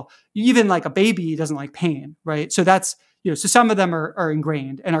example, even like a baby doesn't like pain, right? So that's, so some of them are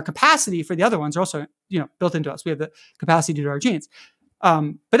ingrained, and our capacity for the other ones are also, built into us. We have the capacity due to our genes.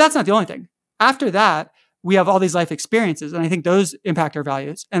 But that's not the only thing. After that, we have all these life experiences, and I think those impact our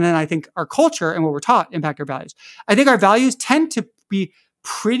values. And then I think our culture and what we're taught impact our values. I think our values tend to be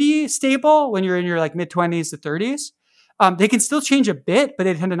pretty stable when you're in your like mid-20s to 30s. They can still change a bit, but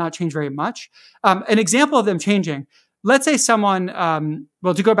they tend to not change very much. An example of them changing, let's say someone,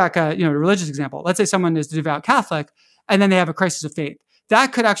 well, to go back, a religious example, let's say someone is a devout Catholic and then they have a crisis of faith.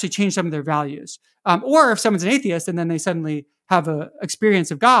 That could actually change some of their values. Or if someone's an atheist and then they suddenly have an experience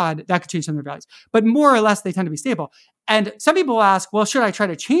of God, that could change some of their values. But more or less, they tend to be stable. And some people will ask, well, should I try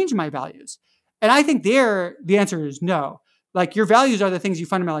to change my values? And I think the answer is no. Like, your values are the things you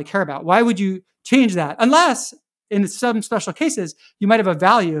fundamentally care about. Why would you change that? Unless, in some special cases, you might have a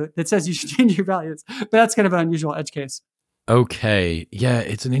value that says you should change your values. But that's kind of an unusual edge case. Okay. Yeah,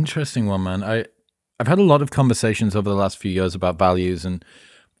 it's an interesting one, man. I've had a lot of conversations over the last few years about values, and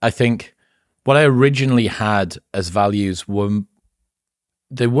I think what I originally had as values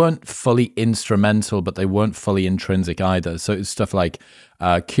they weren't fully instrumental, but they weren't fully intrinsic either. So it's stuff like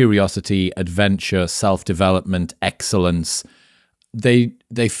curiosity, adventure, self-development, excellence. They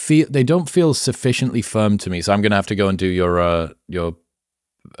don't feel sufficiently firm to me. So I'm going to have to go and do your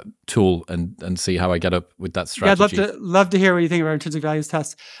tool and see how I get up with that strategy. Yeah, I'd love to hear what you think about intrinsic values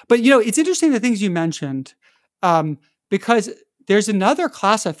tests. But it's interesting, the things you mentioned, because there's another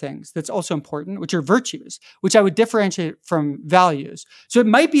class of things that's also important, which are virtues, which I would differentiate from values. So it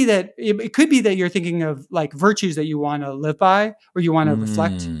might be that it could be that you're thinking of like virtues that you want to live by or you want to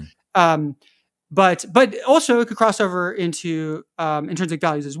reflect. But also it could cross over into intrinsic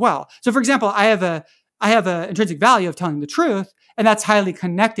values as well. So for example, I have a intrinsic value of telling the truth, and that's highly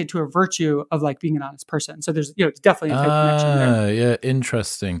connected to a virtue of like being an honest person. So there's definitely a tight connection there. Yeah,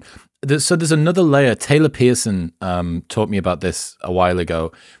 interesting. So there's another layer. Taylor Pearson taught me about this a while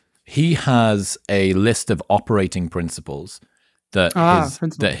ago. He has a list of operating principles that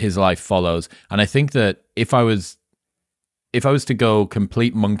his life follows, and I think that if I was to go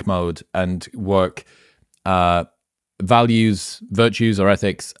complete monk mode and work values, virtues or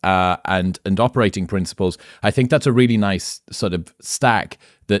ethics, and operating principles, I think that's a really nice sort of stack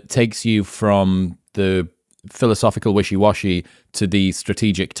that takes you from the philosophical wishy-washy to the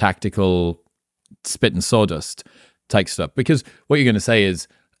strategic, tactical, spit and sawdust type stuff. Because what you're going to say is,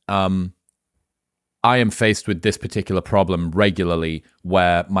 I am faced with this particular problem regularly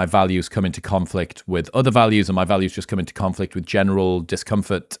where my values come into conflict with other values, and my values just come into conflict with general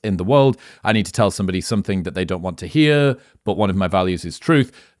discomfort in the world. I need to tell somebody something that they don't want to hear, but one of my values is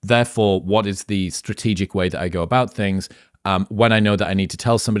truth. Therefore, what is the strategic way that I go about things? When I know that I need to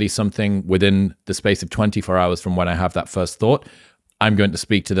tell somebody something within the space of 24 hours from when I have that first thought, I'm going to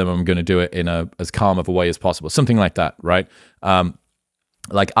speak to them. I'm going to do it in as calm of a way as possible. Something like that, right?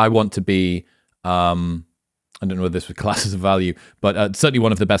 Like I want to be... I don't know if this would class as a value, but certainly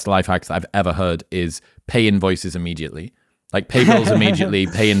one of the best life hacks that I've ever heard is pay invoices immediately. Like pay bills immediately,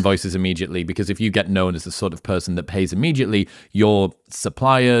 pay invoices immediately, because if you get known as the sort of person that pays immediately, your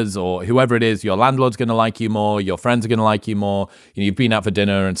suppliers or whoever it is, your landlord's going to like you more, your friends are going to like you more. You've been out for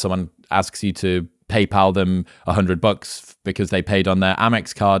dinner and someone asks you to PayPal them $100 because they paid on their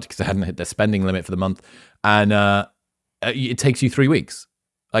Amex card because they hadn't hit their spending limit for the month. And it takes you 3 weeks.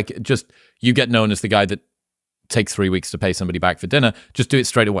 Like just... You get known as the guy that takes 3 weeks to pay somebody back for dinner. Just do it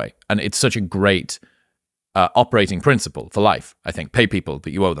straight away. And it's such a great operating principle for life, I think. Pay people that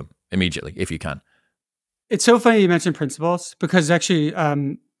you owe them immediately, if you can. It's so funny you mentioned principles, because actually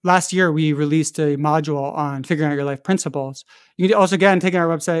last year we released a module on figuring out your life principles. You can also, again, take our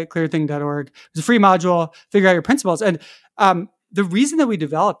website, clearthing.org. It's a free module, figure out your principles. And the reason that we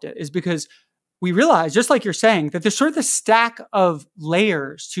developed it is because we realized, just like you're saying, that there's sort of this stack of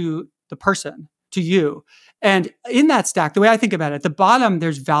layers to the person, to you. And in that stack, the way I think about it, at the bottom,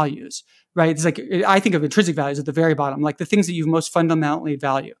 there's values, right? It's like, I think of intrinsic values at the very bottom, like the things that you most fundamentally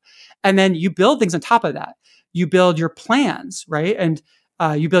value. And then you build things on top of that. You build your plans, right? And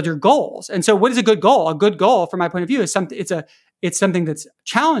you build your goals. And so what is a good goal? A good goal, from my point of view, is it's something that's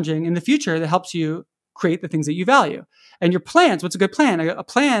challenging in the future that helps you create the things that you value. And your plans, what's a good plan? A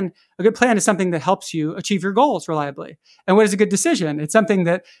good plan is something that helps you achieve your goals reliably. And what is a good decision? It's something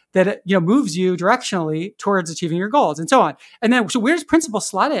that moves you directionally towards achieving your goals, and so on. And then, so where does principles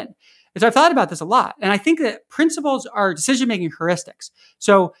slot in? And so I've thought about this a lot. And I think that principles are decision-making heuristics.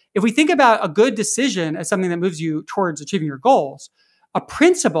 So if we think about a good decision as something that moves you towards achieving your goals, a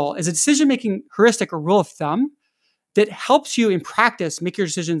principle is a decision-making heuristic or rule of thumb that helps you in practice make your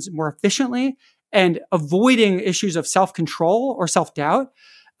decisions more efficiently and avoiding issues of self-control or self-doubt.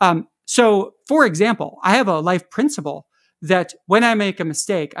 So, for example, I have a life principle that when I make a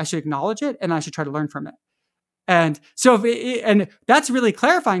mistake, I should acknowledge it and I should try to learn from it. And so, and that's really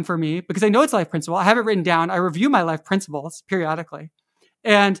clarifying for me because I know it's a life principle. I have it written down. I review my life principles periodically.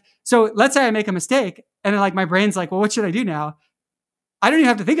 And so let's say I make a mistake and then like my brain's like, well, what should I do now? I don't even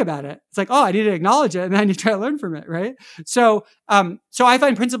have to think about it. It's like, oh, I need to acknowledge it and then I need to try to learn from it, right? So, so I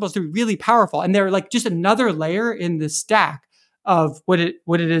find principles to be really powerful, and they're like just another layer in the stack of what it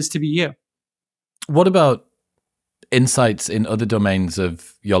is to be you. What about insights in other domains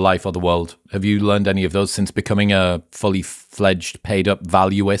of your life or the world? Have you learned any of those since becoming a fully fledged, paid up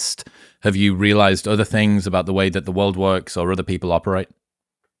valuist? Have you realized other things about the way that the world works or other people operate?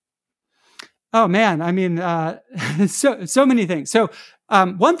 Oh man, I mean, so many things. So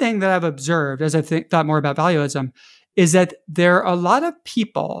one thing that I've observed as I've thought more about valuism is that there are a lot of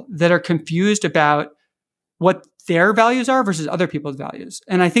people that are confused about what their values are versus other people's values.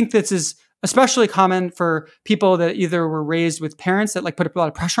 And I think this is especially common for people that either were raised with parents that like put a lot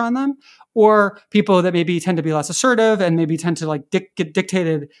of pressure on them, or people that maybe tend to be less assertive and maybe tend to like get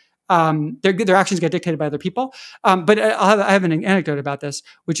dictated. Their actions get dictated by other people. But I have an anecdote about this,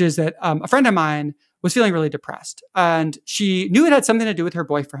 which is that a friend of mine was feeling really depressed, and she knew it had something to do with her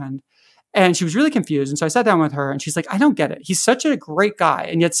boyfriend. And she was really confused. And so I sat down with her and she's like, I don't get it. He's such a great guy.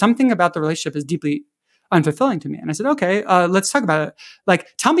 And yet something about the relationship is deeply unfulfilling to me. And I said, okay, let's talk about it. Like,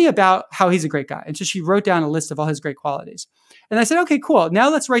 tell me about how he's a great guy. And so she wrote down a list of all his great qualities. And I said, okay, cool. Now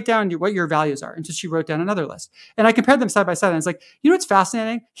let's write down what your values are. And so she wrote down another list. And I compared them side by side. And it's like, you know what's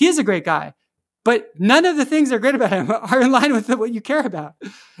fascinating? He is a great guy, but none of the things that are great about him are in line with what you care about.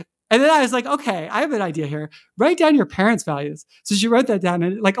 And then I was like, okay, I have an idea here. Write down your parents' values. So she wrote that down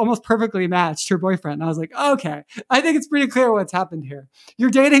and it like almost perfectly matched her boyfriend. And I was like, okay, I think it's pretty clear what's happened here.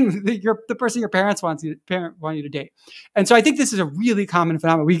 You're dating the person your parents want you to date. And so I think this is a really common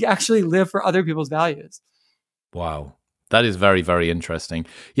phenomenon. We actually live for other people's values. Wow. That is very, very interesting.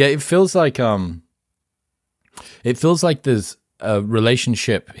 Yeah, it feels like there's a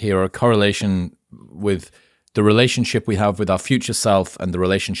relationship here, or a correlation with the relationship we have with our future self and the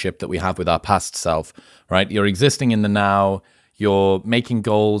relationship that we have with our past self, right? You're existing in the now, you're making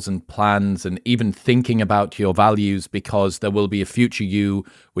goals and plans and even thinking about your values because there will be a future you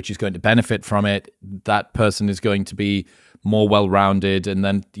which is going to benefit from it. That person is going to be more well-rounded. And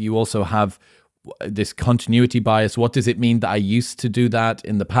then you also have this continuity bias. What does it mean that I used to do that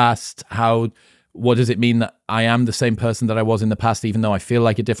in the past? What does it mean that I am the same person that I was in the past, even though I feel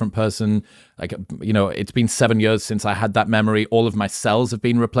like a different person? Like, you know, it's been 7 years since I had that memory. All of my cells have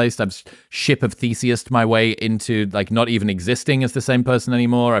been replaced. I've ship of Theseus my way into like not even existing as the same person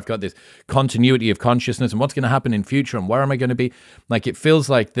anymore. I've got this continuity of consciousness and what's going to happen in future and where am I going to be? Like, it feels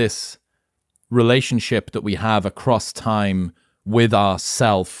like this relationship that we have across time with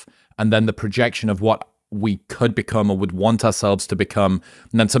ourself, and then the projection of what we could become or would want ourselves to become.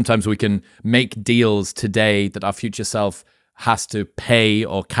 And then sometimes we can make deals today that our future self has to pay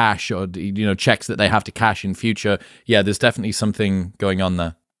or cash, or, you know, checks that they have to cash in future. Yeah, there's definitely something going on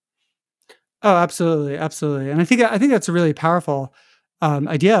there. Oh, absolutely. Absolutely. And I think that's a really powerful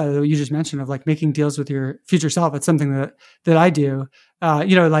idea that you just mentioned of like making deals with your future self. It's something that I do.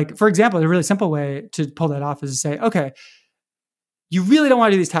 You know, like, for example, a really simple way to pull that off is to say, okay, you really don't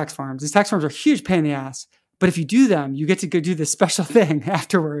want to do these tax forms. These tax forms are a huge pain in the ass. But if you do them, you get to go do this special thing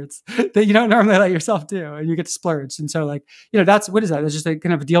afterwards that you don't normally let yourself do, and you get to splurge. And so, like, you know, what is that? That's just a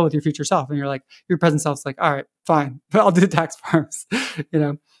kind of a deal with your future self. And you're like, your present self's like, all right, fine, but I'll do the tax forms. You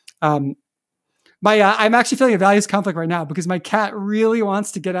know, I'm actually feeling a values conflict right now because my cat really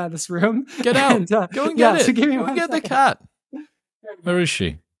wants to get out of this room. Get out. And, go and get it. So give me go and get the cat. Where is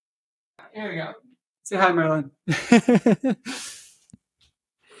she? Here we go. Say hi, Marilyn.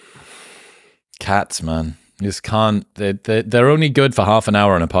 Cats, man. You just can't. They're only good for half an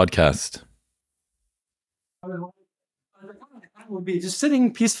hour on a podcast. Would be just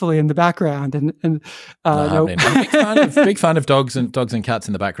sitting peacefully in the background, and I'm a big fan of dogs and cats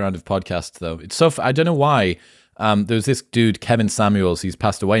in the background of podcasts, though. It's so I don't know why. There's this dude, Kevin Samuels. He's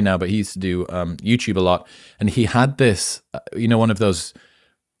passed away now, but he used to do YouTube a lot, and he had this, you know, one of those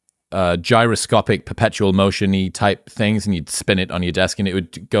gyroscopic perpetual motion-y type things, and you'd spin it on your desk and it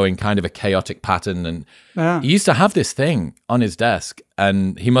would go in kind of a chaotic pattern. And he used to have this thing on his desk,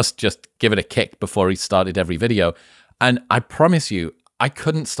 and he must just give it a kick before he started every video. And I promise you, I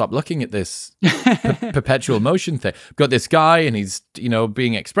couldn't stop looking at this perpetual motion thing. Got this guy, and he's, you know,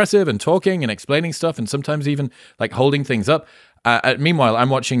 being expressive and talking and explaining stuff, and sometimes even like holding things up. Meanwhile, I'm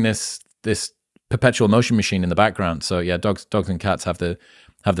watching this perpetual motion machine in the background. So yeah, dogs and cats have the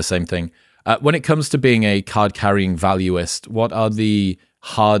same thing. When it comes to being a card-carrying valuist, what are the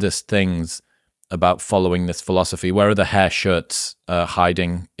hardest things about following this philosophy? Where are the hair shirts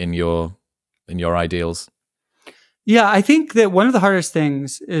hiding in your ideals? Yeah, I think that one of the hardest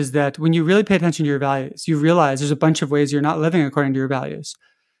things is that when you really pay attention to your values, you realize there's a bunch of ways you're not living according to your values.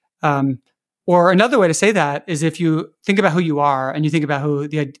 Um, or another way to say that is if you think about who you are and you think about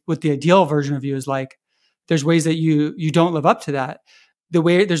what the ideal version of you is like, there's ways that you don't live up to that.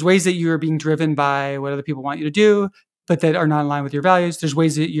 There's ways that you're being driven by what other people want you to do, but that are not in line with your values. There's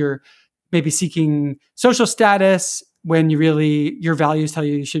ways that you're maybe seeking social status when your values tell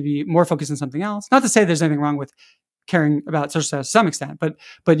you should be more focused on something else. Not to say there's anything wrong with caring about social status to some extent, but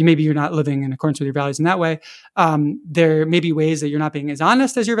maybe you're not living in accordance with your values in that way. There may be ways that you're not being as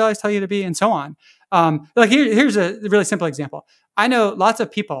honest as your values tell you to be, and so on. Here's a really simple example. I know lots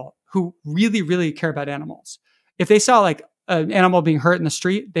of people who really, really care about animals. If they saw like an animal being hurt in the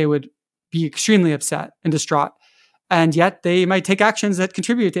street, they would be extremely upset and distraught. And yet they might take actions that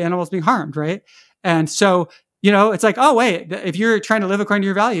contribute to animals being harmed, right? And so, it's like, oh, wait, if you're trying to live according to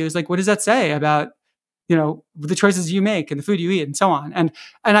your values, like, what does that say about the choices you make and the food you eat and so on. And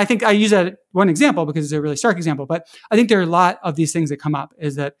I think I use that one example because it's a really stark example, but I think there are a lot of these things that come up,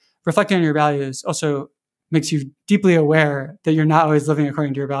 is that reflecting on your values also makes you deeply aware that you're not always living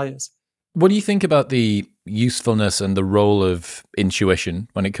according to your values. What do you think about the usefulness and the role of intuition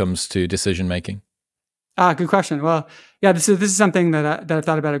when it comes to decision making? Good question. Well, yeah, this is something that I've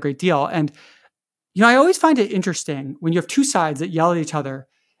thought about a great deal. And, I always find it interesting when you have two sides that yell at each other,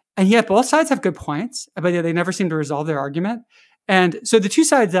 and yet both sides have good points, but they never seem to resolve their argument. And so the two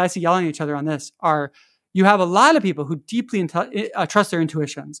sides that I see yelling at each other on this are, you have a lot of people who deeply trust their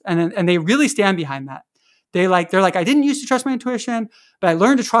intuitions, and they really stand behind that. They're like, I didn't used to trust my intuition, but I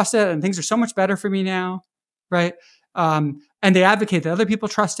learned to trust it, and things are so much better for me now, right? And they advocate that other people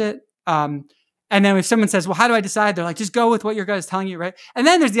trust it. And then if someone says, well, how do I decide? They're like, just go with what your gut is telling you, right? And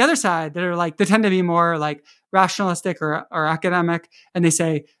then there's the other side that are like, they tend to be more like rationalistic or academic. And they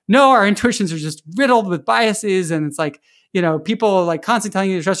say, no, our intuitions are just riddled with biases. And it's like, people like constantly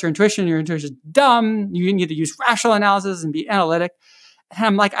telling you to trust your intuition is dumb. You need to use rational analysis and be analytic. And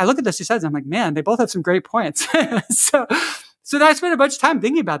I'm like, I look at those two sides and I'm like, man, they both have some great points. So I spent a bunch of time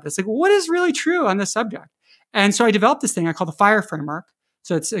thinking about this. Like, what is really true on this subject? And so I developed this thing I call the FIRE framework.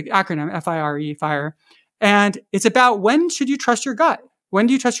 So it's an acronym, FIRE, FIRE. And it's about, when should you trust your gut? When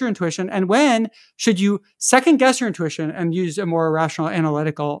do you trust your intuition? And when should you second guess your intuition and use a more rational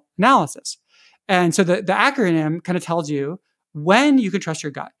analytical analysis? And so the acronym kind of tells you when you can trust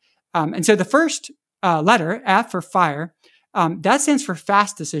your gut. And so the first letter, F for FIRE, that stands for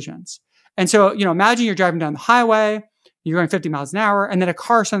fast decisions. And so, imagine you're driving down the highway, you're going 50 miles an hour, and then a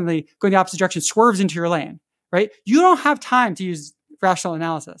car suddenly going the opposite direction swerves into your lane, right? You don't have time to use rational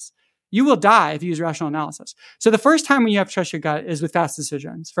analysis. You will die if you use rational analysis. So the first time when you have to trust your gut is with fast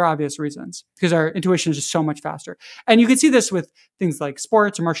decisions, for obvious reasons, because our intuition is just so much faster. And you can see this with things like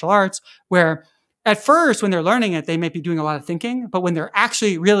sports or martial arts, where at first, when they're learning it, they might be doing a lot of thinking, but when they're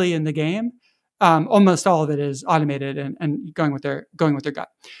actually really in the game, almost all of it is automated and going with their gut.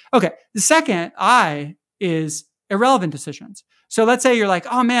 Okay. The second I is irrelevant decisions. So let's say you're like,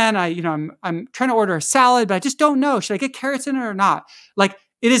 oh man, I'm trying to order a salad, but I just don't know. Should I get carrots in it or not? Like,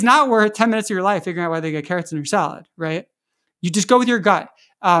 it is not worth 10 minutes of your life figuring out whether to get carrots in your salad, right? You just go with your gut.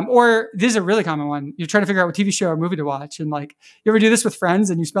 Or this is a really common one. You're trying to figure out what TV show or movie to watch. And like, you ever do this with friends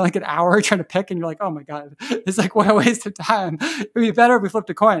and you spend like an hour trying to pick and you're like, oh my God, it's like, what a waste of time. It would be better if we flipped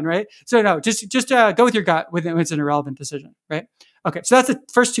a coin, right? So no, just go with your gut when it's an irrelevant decision, right? Okay, so that's the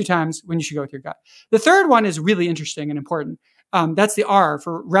first two times when you should go with your gut. The third one is really interesting and important. That's the R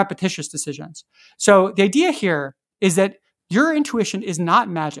for repetitious decisions. So the idea here is that your intuition is not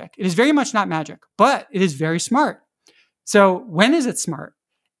magic. It is very much not magic, but it is very smart. So when is it smart?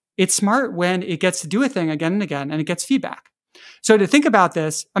 It's smart when it gets to do a thing again and again, and it gets feedback. So to think about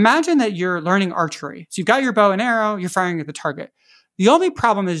this, imagine that you're learning archery. So you've got your bow and arrow, you're firing at the target. The only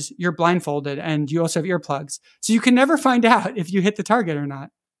problem is you're blindfolded and you also have earplugs. So you can never find out if you hit the target or not.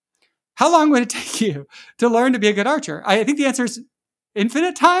 How long would it take you to learn to be a good archer? I think the answer is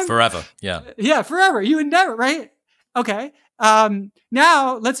infinite time. Forever, yeah. Yeah, forever. You would never, right? Okay.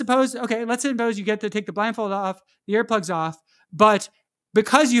 Now, let's suppose you get to take the blindfold off, the earplugs off, but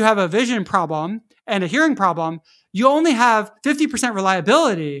because you have a vision problem and a hearing problem, you only have 50%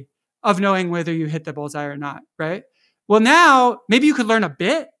 reliability of knowing whether you hit the bullseye or not, right? Well, now, maybe you could learn a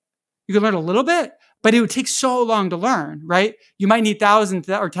bit. You could learn a little bit, but it would take so long to learn, right? You might need thousands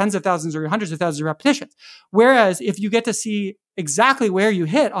or tens of thousands or hundreds of thousands of repetitions. Whereas if you get to see exactly where you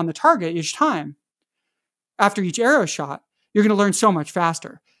hit on the target each time, after each arrow shot, you're going to learn so much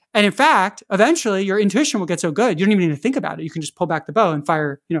faster. And in fact, eventually your intuition will get so good, you don't even need to think about it. You can just pull back the bow and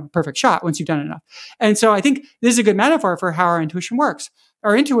fire, a perfect shot once you've done enough. And so I think this is a good metaphor for how our intuition works.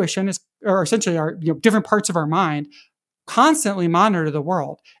 Our intuition is or essentially our different parts of our mind, constantly monitor the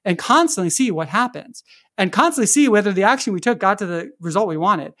world and constantly see what happens and constantly see whether the action we took got to the result we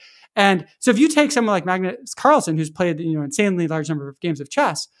wanted. And so if you take someone like Magnus Carlsen, who's played insanely large number of games of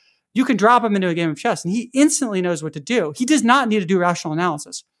chess, you can drop him into a game of chess and he instantly knows what to do. He does not need to do rational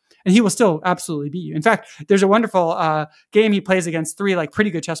analysis, and he will still absolutely beat you. In fact, there's a wonderful game he plays against 3 like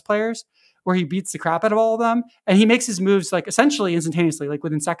pretty good chess players where he beats the crap out of all of them, and he makes his moves like essentially instantaneously, like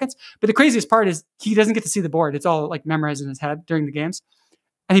within seconds. But the craziest part is he doesn't get to see the board. It's all like memorized in his head during the games,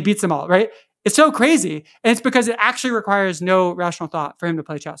 and he beats them all, right? It's so crazy, and it's because it actually requires no rational thought for him to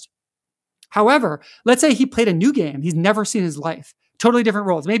play chess. However, let's say he played a new game he's never seen in his life, totally different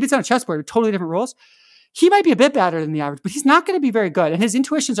rules. Maybe it's on a chessboard, but totally different rules. He might be a bit better than the average, but he's not going to be very good, and his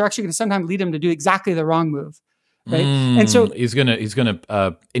intuitions are actually going to sometimes lead him to do exactly the wrong move. Right. And so he's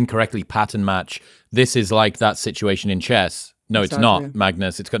gonna incorrectly pattern match. This is like that situation in chess. No, exactly. It's not,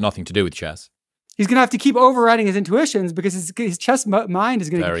 Magnus. It's got nothing to do with chess. He's going to have to keep overriding his intuitions because his chess mind is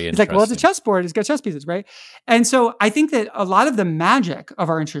going to, it's like, well, it's a chessboard. It's got chess pieces, right? And so I think that a lot of the magic of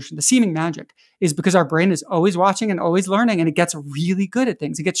our intuition, the seeming magic, is because our brain is always watching and always learning, and it gets really good at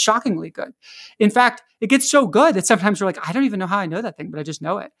things. It gets shockingly good. In fact, it gets so good that sometimes we're like, I don't even know how I know that thing, but I just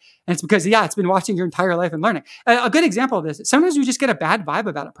know it. And it's because, it's been watching your entire life and learning. A good example of this, sometimes we just get a bad vibe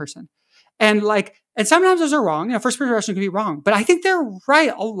about a person. And sometimes those are wrong. First impression can be wrong, but I think they're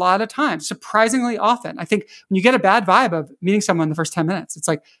right a lot of times, surprisingly often. I think when you get a bad vibe of meeting someone in the first 10 minutes, it's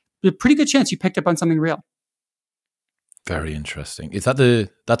like a pretty good chance you picked up on something real. Very interesting. Is that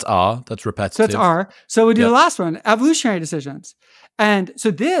that's R, that's repetitive? So that's R. So we do the last one, evolutionary decisions. And so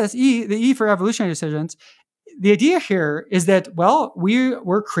this, the E for evolutionary decisions, the idea here is that, well, we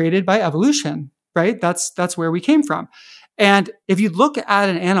were created by evolution, right? That's where we came from. And if you look at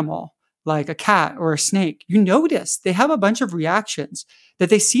an animal, like a cat or a snake, you notice they have a bunch of reactions that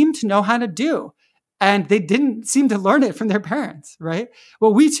they seem to know how to do. And they didn't seem to learn it from their parents, right?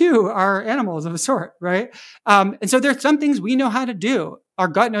 Well, we too are animals of a sort, right? And so there's some things we know how to do. Our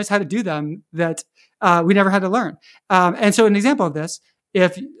gut knows how to do them that we never had to learn. And so an example of this,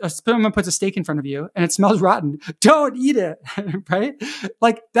 if someone puts a steak in front of you and it smells rotten, don't eat it, right?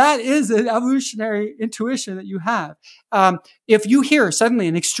 Like that is an evolutionary intuition that you have. If you hear suddenly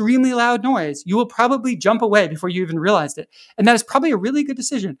an extremely loud noise, you will probably jump away before you even realized it. And that is probably a really good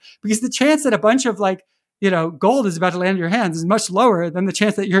decision because the chance that a bunch of gold is about to land in your hands is much lower than the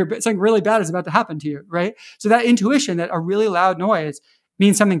chance that something really bad is about to happen to you, right? So that intuition that a really loud noise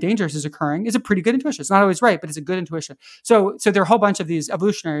means something dangerous is occurring is a pretty good intuition. It's not always right, but it's a good intuition. So there are a whole bunch of these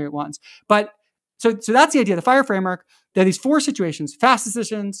evolutionary ones. But so that's the idea. The FIRE framework, there are these 4 situations: fast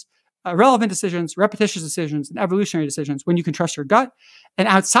decisions, relevant decisions, repetitious decisions, and evolutionary decisions when you can trust your gut. And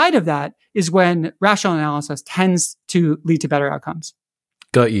outside of that is when rational analysis tends to lead to better outcomes.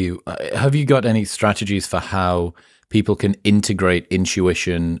 Got you. Have you got any strategies for how people can integrate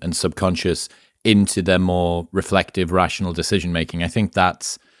intuition and subconscious into their more reflective, rational decision-making? I think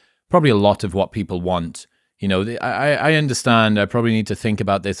that's probably a lot of what people want. I understand I probably need to think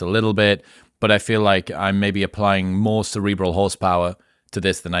about this a little bit, but I feel like I'm maybe applying more cerebral horsepower to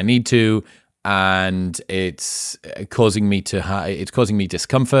this than I need to, and it's causing me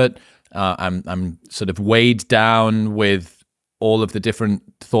discomfort. I'm sort of weighed down with all of the different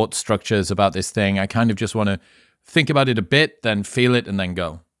thought structures about this thing. I kind of just want to think about it a bit, then feel it, and then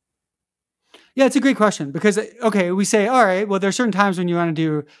go. Yeah, it's a great question because, okay, we say, all right, well, there are certain times when you want to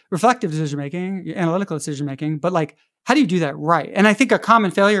do reflective decision-making, analytical decision-making, but how do you do that right? And I think a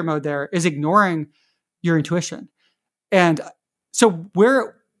common failure mode there is ignoring your intuition. And so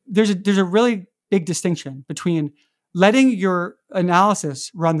there's a really big distinction between letting your analysis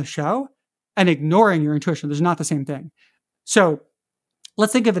run the show and ignoring your intuition. There's not the same thing. So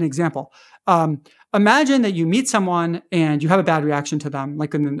let's think of an example. Imagine that you meet someone and you have a bad reaction to them,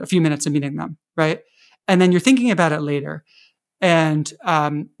 like in a few minutes of meeting them, right? And then you're thinking about it later. And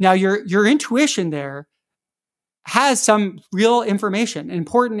now your intuition there has some real information,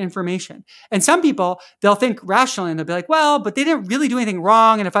 important information. And some people, they'll think rationally and they'll be like, well, but they didn't really do anything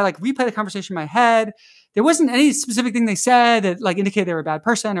wrong. And if I replay the conversation in my head, there wasn't any specific thing they said that indicated they were a bad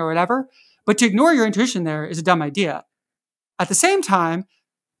person or whatever. But to ignore your intuition there is a dumb idea. At the same time,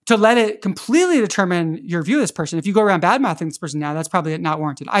 to let it completely determine your view of this person, if you go around bad-mouthing this person now, that's probably not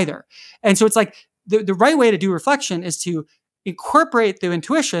warranted either. And so it's the right way to do reflection is to incorporate the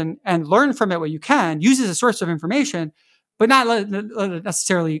intuition and learn from it what you can, use it as a source of information, but not let it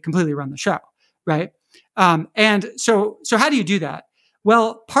necessarily completely run the show, right? And so how do you do that?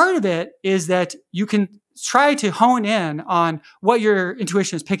 Well, part of it is that you can try to hone in on what your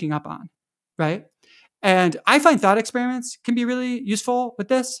intuition is picking up on, right? And I find thought experiments can be really useful with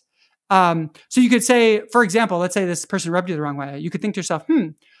this. So you could say, for example, let's say this person rubbed you the wrong way. You could think to yourself,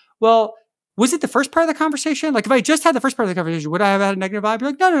 well, was it the first part of the conversation? Like if I just had the first part of the conversation, would I have had a negative vibe? I'd be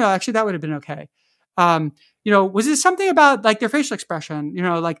like, no, actually that would have been okay. Was it something about like their facial expression?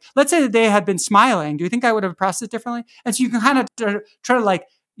 Like let's say that they had been smiling. Do you think I would have processed it differently? And so you can kind of try to like,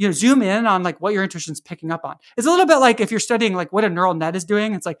 zoom in on like what your intuition's picking up on. It's a little bit like if you're studying like what a neural net is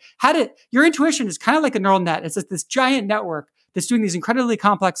doing. It's like your intuition is kind of like a neural net. It's like this giant network that's doing these incredibly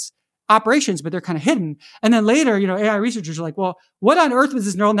complex operations, but they're kind of hidden. And then later, AI researchers are like, well, what on earth was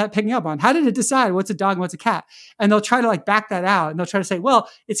this neural net picking up on? How did it decide what's a dog and what's a cat? And they'll try to like back that out. And they'll try to say, well,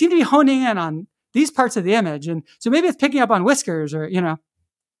 it seemed to be honing in on these parts of the image. And so maybe it's picking up on whiskers or.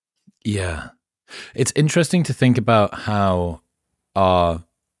 Yeah. It's interesting to think about how our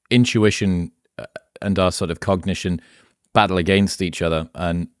intuition and our sort of cognition battle against each other.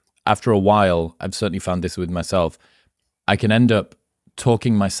 And after a while, I've certainly found this with myself, I can end up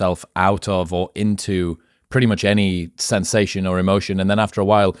talking myself out of or into pretty much any sensation or emotion. And then after a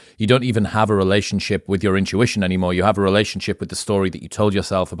while, you don't even have a relationship with your intuition anymore. You have a relationship with the story that you told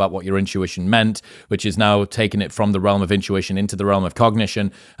yourself about what your intuition meant, which is now taking it from the realm of intuition into the realm of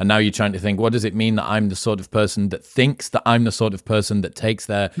cognition. And now you're trying to think, what does it mean that I'm the sort of person that thinks that I'm the sort of person that takes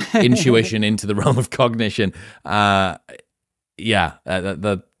their intuition into the realm of cognition? That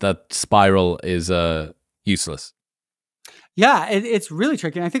spiral is useless. Yeah, it's really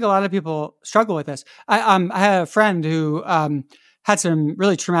tricky. And I think a lot of people struggle with this. I had a friend who had some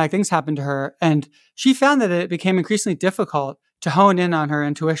really traumatic things happen to her, and she found that it became increasingly difficult to hone in on her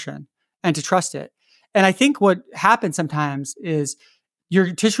intuition and to trust it. And I think what happens sometimes is your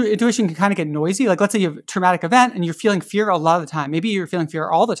intuition can kind of get noisy. Like let's say you have a traumatic event and you're feeling fear a lot of the time. Maybe you're feeling fear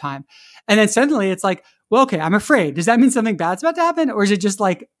all the time. And then suddenly it's like, well, okay, I'm afraid. Does that mean something bad's about to happen? Or is it just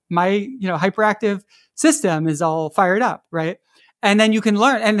like my, hyperactive system is all fired up, right? And then you can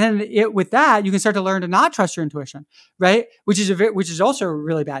learn, and then with that, you can start to learn to not trust your intuition, right? Which is also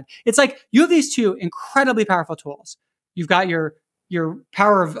really bad. It's like you have these two incredibly powerful tools. You've got your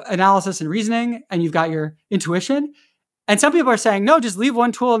power of analysis and reasoning, and you've got your intuition. And some people are saying, no, just leave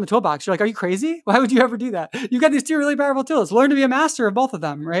one tool in the toolbox. You're like, are you crazy? Why would you ever do that? You've got these two really powerful tools. Learn to be a master of both of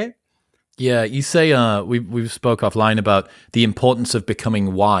them, right? Yeah, you say we spoke offline about the importance of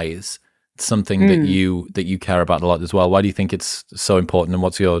becoming wise. It's something that you care about a lot as well. Why do you think it's so important, and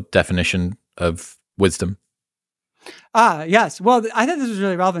what's your definition of wisdom? Yes. Well, I thought this was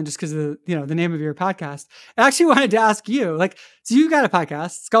really relevant just because of the name of your podcast. I actually wanted to ask you, so you got a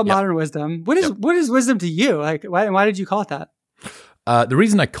podcast. It's called Modern Wisdom. What is wisdom to you? Like, why did you call it that? The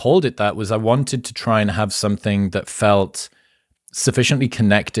reason I called it that was I wanted to try and have something that felt sufficiently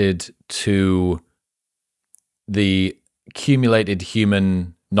connected to the accumulated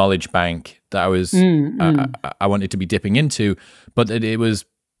human knowledge bank that I was I wanted to be dipping into, but that it was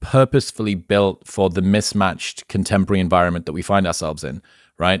purposefully built for the mismatched contemporary environment that we find ourselves in,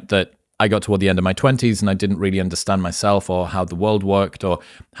 right? That I got toward the end of my 20s and I didn't really understand myself or how the world worked or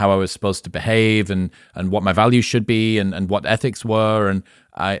how I was supposed to behave and what my values should be and what ethics were. And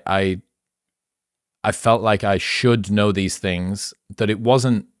I felt like I should know these things, that it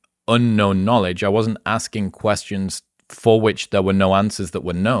wasn't unknown knowledge. I wasn't asking questions for which there were no answers that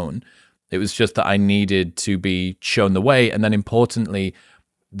were known. It was just that I needed to be shown the way. And then importantly,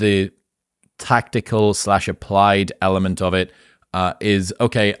 the tactical/applied element of it is,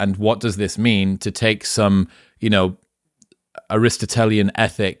 okay, and what does this mean to take some, Aristotelian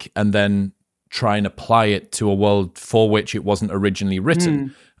ethic and then try and apply it to a world for which it wasn't originally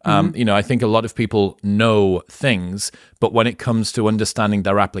written? I think a lot of people know things, but when it comes to understanding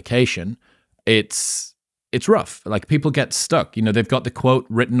their application, it's rough. Like people get stuck. They've got the quote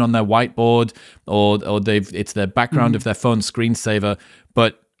written on their whiteboard, or it's their background of their phone screensaver,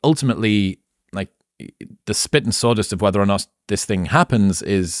 but ultimately, like the spit and sawdust of whether or not this thing happens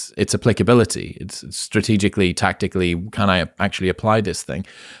is its applicability. It's strategically, tactically, can I actually apply this thing?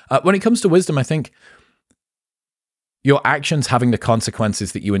 When it comes to wisdom, I think your actions having the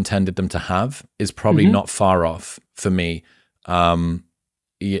consequences that you intended them to have is probably not far off for me.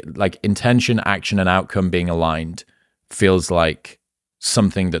 Like intention, action, and outcome being aligned feels like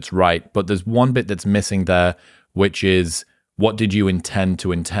something that's right. But there's one bit that's missing there, which is, what did you intend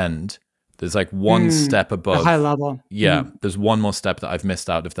to intend? There's like one step above. A high level. Yeah, there's one more step that I've missed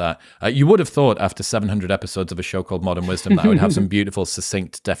out of that. You would have thought after 700 episodes of a show called Modern Wisdom that I would have some beautiful,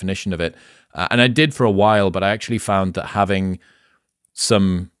 succinct definition of it. And I did for a while, but I actually found that having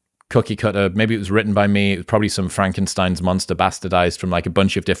some cookie cutter, maybe it was written by me, it was probably some Frankenstein's monster bastardized from like a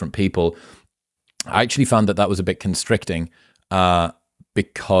bunch of different people. I actually found that was a bit constricting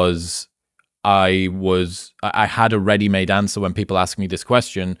because I had a ready-made answer when people ask me this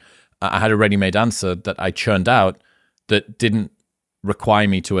question, I had a ready-made answer that I churned out that didn't require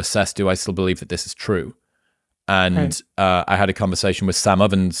me to assess, do I still believe that this is true? And I had a conversation with Sam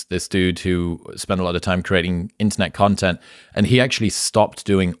Ovens, this dude who spent a lot of time creating internet content, and he actually stopped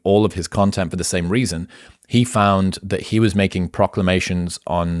doing all of his content for the same reason. He found that he was making proclamations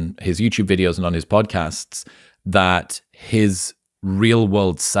on his YouTube videos and on his podcasts that his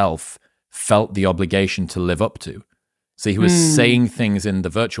real-world self felt the obligation to live up to. So he was saying things in the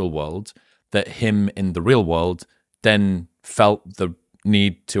virtual world that him in the real world then felt the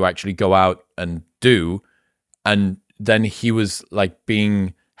need to actually go out and do. And then he was like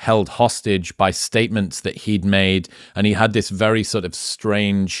being held hostage by statements that he'd made. And he had this very sort of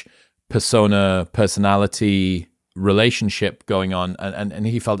strange personality relationship going on. And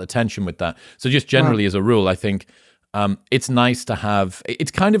he felt a tension with that. So just generally as a rule, I think it's nice to have, it's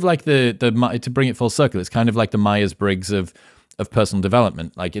kind of like to bring it full circle, it's kind of like the Myers-Briggs of personal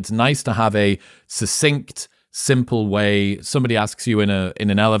development. Like it's nice to have a succinct, simple way. Somebody asks you in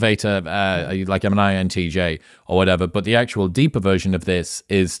an elevator, like I'm an INTJ or whatever, but the actual deeper version of this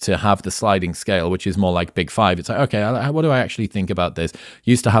is to have the sliding scale, which is more like Big Five. It's like, okay, what do I actually think about this?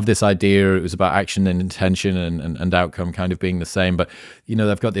 Used to have this idea, it was about action and intention and outcome kind of being the same, but you know,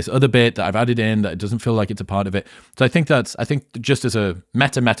 I've got this other bit that I've added in that it doesn't feel like it's a part of it. So I think just as a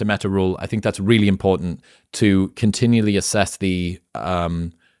meta rule, I think that's really important to continually assess the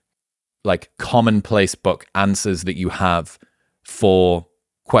like commonplace book answers that you have for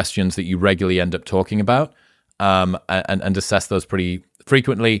questions that you regularly end up talking about, and assess those pretty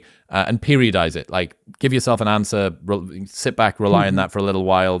frequently, and periodize it. Like give yourself an answer, sit back, rely on that for a little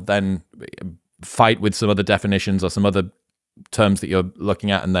while, then fight with some other definitions or some other terms that you're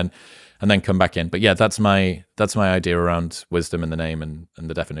looking at, and then come back in. But yeah, that's my idea around wisdom and the name and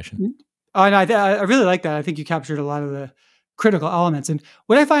the definition. Oh, and I really like that. I think you captured a lot of the critical elements. And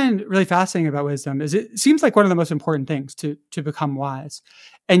what I find really fascinating about wisdom is it seems like one of the most important things to become wise.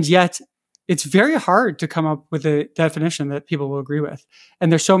 And yet it's very hard to come up with a definition that people will agree with.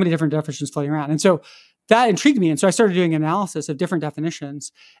 And there's so many different definitions floating around. And so that intrigued me. And so I started doing an analysis of different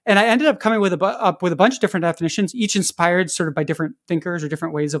definitions. And I ended up coming up with a bunch of different definitions, each inspired sort of by different thinkers or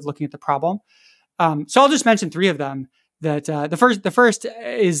different ways of looking at the problem. So I'll just mention three of them. That the first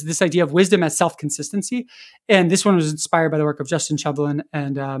is this idea of wisdom as self-consistency. And this one was inspired by the work of Justin Chubblin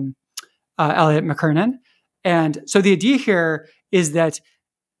and Elliot McKernan. And so the idea here is that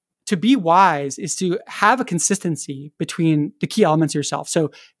to be wise is to have a consistency between the key elements of yourself. So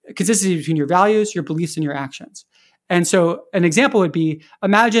consistency between your values, your beliefs, and your actions. And so an example would be,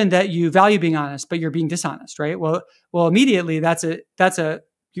 imagine that you value being honest, but you're being dishonest, right? Well, immediately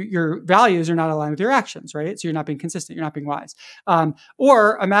your values are not aligned with your actions, right? So you're not being consistent. You're not being wise.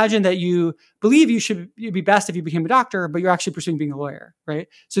 Or imagine that you believe you'd be best if you became a doctor, but you're actually pursuing being a lawyer, right?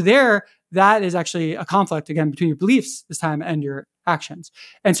 So that is actually a conflict, again, between your beliefs this time and your actions.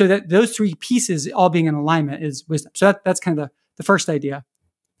 And so that those three pieces all being in alignment is wisdom. So that's kind of the first idea.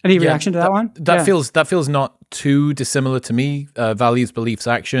 Any reaction to that one? That feels not too dissimilar to me. Values, beliefs,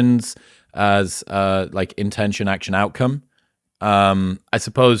 actions as like intention, action, outcome. I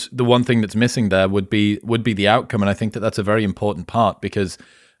suppose the one thing that's missing there would be the outcome, and I think that that's a very important part, because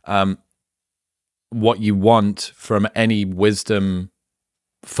what you want from any wisdom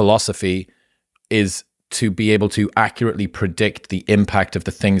philosophy is to be able to accurately predict the impact of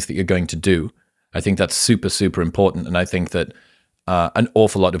the things that you're going to do. I think that's super, super important, and I think that an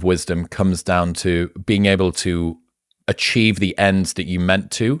awful lot of wisdom comes down to being able to achieve the ends that you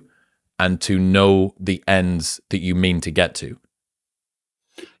meant to, and to know the ends that you mean to get to.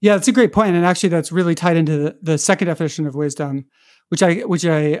 Yeah, that's a great point. And actually that's really tied into the second definition of wisdom, which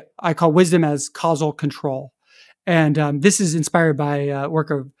I call wisdom as causal control. And this is inspired by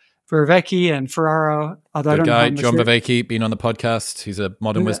work of Vervaeke and Ferraro. Although Good guy, John Vervaeke, been on the podcast. He's a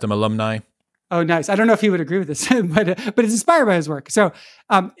Modern Wisdom alumni. Oh, nice. I don't know if he would agree with this, but it's inspired by his work. So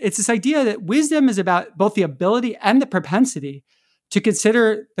it's this idea that wisdom is about both the ability and the propensity to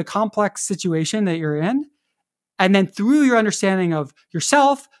consider the complex situation that you're in. And then through your understanding of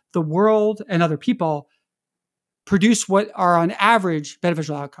yourself, the world, and other people, produce what are on average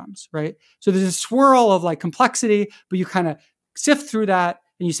beneficial outcomes, right? So there's a swirl of like complexity, but you kind of sift through that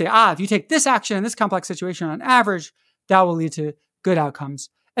and you say, if you take this action in this complex situation on average, that will lead to good outcomes.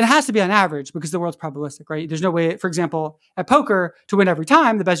 And it has to be on average because the world's probabilistic, right? There's no way, for example, at poker, to win every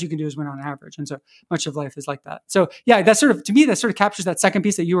time, the best you can do is win on average. And so much of life is like that. So yeah, to me, that sort of captures that second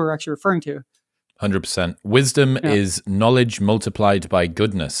piece that you were actually referring to. 100%. Wisdom is knowledge multiplied by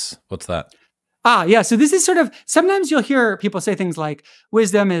goodness. What's that? Yeah. So this is sort of, sometimes you'll hear people say things like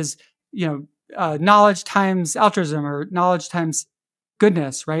wisdom is, knowledge times altruism, or knowledge times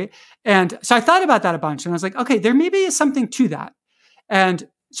goodness, right? And so I thought about that a bunch, and I was like, okay, there maybe is something to that. And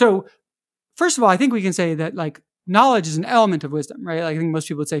so, first of all, I think we can say that like knowledge is an element of wisdom, right? Like, I think most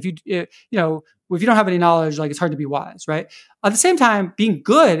people would say if you don't have any knowledge, like it's hard to be wise, right? At the same time, being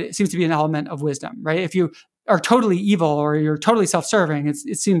good seems to be an element of wisdom, right? If you are totally evil or you're totally self-serving,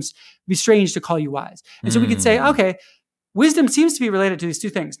 it seems to be strange to call you wise. And so we could say, okay, wisdom seems to be related to these two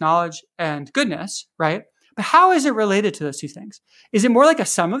things, knowledge and goodness, right? But how is it related to those two things? Is it more like a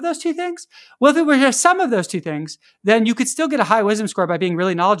sum of those two things? Well, if it were a sum of those two things, then you could still get a high wisdom score by being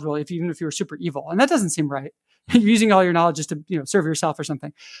really knowledgeable, even if you were super evil. And that doesn't seem right. You're using all your knowledge just to serve yourself or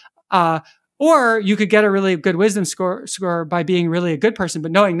something. Or you could get a really good wisdom score by being really a good person,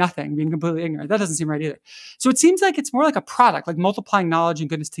 but knowing nothing, being completely ignorant. That doesn't seem right either. So it seems like it's more like a product, like multiplying knowledge and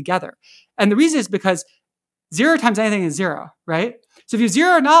goodness together. And the reason is because 0 times anything is 0, right? So if you have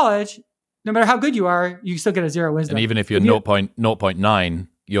 0 knowledge, no matter how good you are, you still get a 0 wisdom. And even if you're 0.9,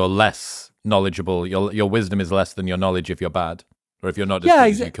 you're less knowledgeable. Your wisdom is less than your knowledge if you're bad, or if you're not as good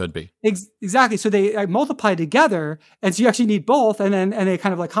as you could be. Exactly. So they multiply together, and so you actually need both, and they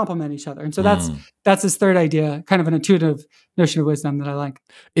kind of like complement each other. And so that's this third idea, kind of an intuitive notion of wisdom that I like.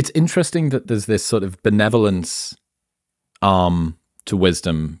 It's interesting that there's this sort of benevolence arm to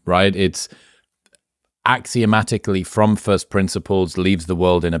wisdom, right? It's axiomatically from first principles leaves the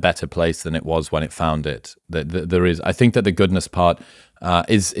world in a better place than it was when it found it. There is, I think that the goodness part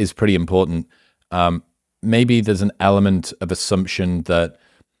is pretty important. Maybe there's an element of assumption that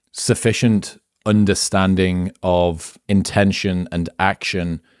sufficient understanding of intention and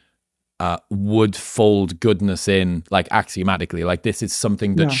action would fold goodness in, like axiomatically, like this is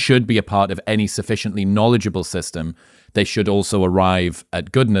something that should be a part of any sufficiently knowledgeable system. They should also arrive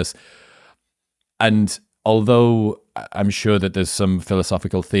at goodness. And although I'm sure that there's some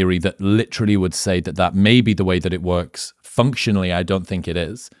philosophical theory that literally would say that that may be the way that it works, functionally, I don't think it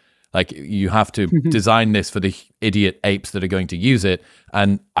is. Like, you have to design this for the idiot apes that are going to use it.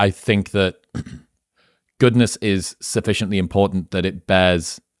 And I think that goodness is sufficiently important that it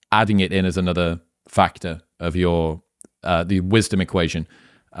bears adding it in as another factor of your the wisdom equation.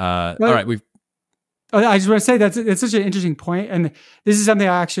 All right, I just want to say it's such an interesting point, and this is something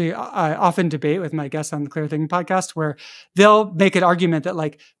I often debate with my guests on the Clear Thinking podcast, where they'll make an argument that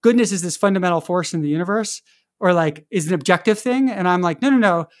like goodness is this fundamental force in the universe, or like is an objective thing, and I'm like,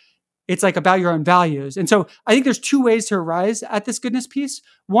 no, it's like about your own values. And so I think there's two ways to arise at this goodness piece.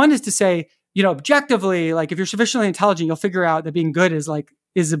 One is to say, objectively, like if you're sufficiently intelligent, you'll figure out that being good is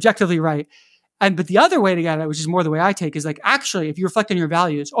objectively right. But the other way to get it, which is more the way I take, is like actually, if you reflect on your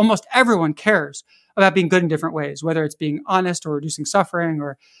values, almost everyone cares about being good in different ways, whether it's being honest or reducing suffering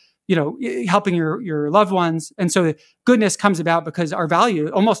or, helping your loved ones. And so goodness comes about because our value,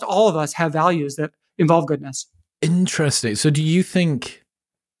 almost all of us have values that involve goodness. Interesting. So do you think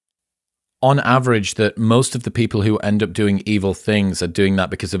on average that most of the people who end up doing evil things are doing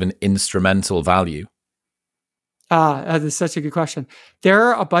that because of an instrumental value? That is such a good question. There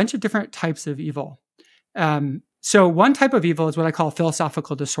are a bunch of different types of evil. So one type of evil is what I call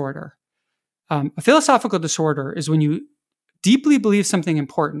philosophical disorder. A philosophical disorder is when you deeply believe something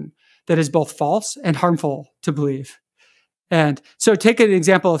important that is both false and harmful to believe. And so take an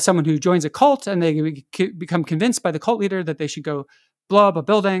example of someone who joins a cult and they become convinced by the cult leader that they should go blow up a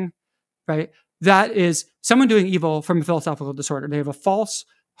building, right? That is someone doing evil from a philosophical disorder. They have a false,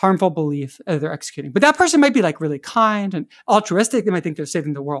 harmful belief that they're executing. But that person might be like really kind and altruistic. They might think they're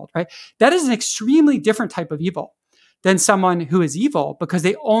saving the world, right? That is an extremely different type of evil than someone who is evil because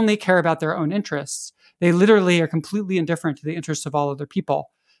they only care about their own interests. They literally are completely indifferent to the interests of all other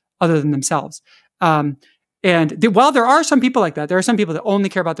people other than themselves. While there are some people like that, there are some people that only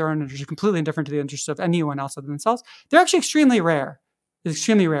care about their own interests, completely indifferent to the interests of anyone else other than themselves. They're actually extremely rare. It's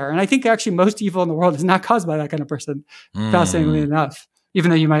extremely rare. And I think actually most evil in the world is not caused by that kind of person, fascinatingly enough, even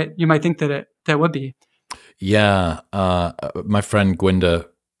though you might think that that would be. Yeah. My friend Gwinder,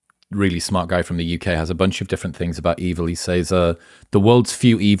 really smart guy from the UK, has a bunch of different things about evil. He says, the world's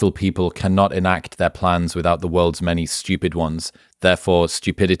few evil people cannot enact their plans without the world's many stupid ones. Therefore,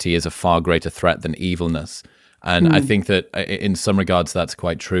 stupidity is a far greater threat than evilness. And I think that in some regards, that's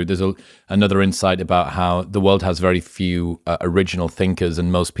quite true. There's another insight about how the world has very few original thinkers,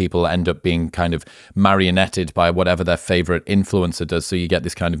 and most people end up being kind of marionetted by whatever their favorite influencer does. So you get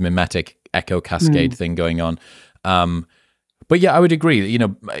this kind of mimetic echo cascade thing going on. But yeah, I would agree.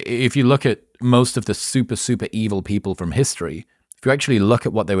 If you look at most of the super, super evil people from history, if you actually look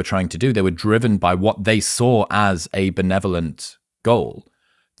at what they were trying to do, they were driven by what they saw as a benevolent goal.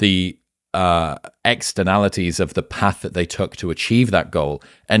 The externalities of the path that they took to achieve that goal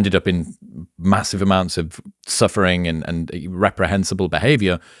ended up in massive amounts of suffering and reprehensible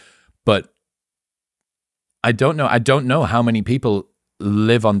behavior. But I don't know how many people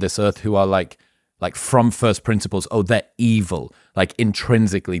live on this earth who are like from first principles, oh, they're evil. Like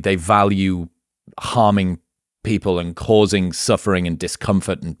intrinsically, they value harming people and causing suffering and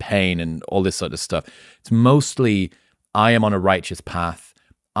discomfort and pain and all this sort of stuff. It's mostly, I am on a righteous path.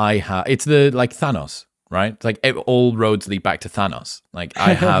 It's like Thanos, right? It's like all roads lead back to Thanos. Like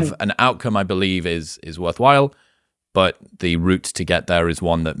I have an outcome I believe is worthwhile, but the route to get there is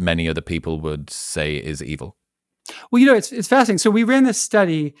one that many other people would say is evil. Well, it's fascinating. So we ran this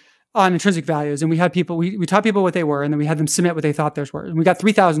study on intrinsic values, and we had people, we taught people what they were, and then we had them submit what they thought theirs were. And we got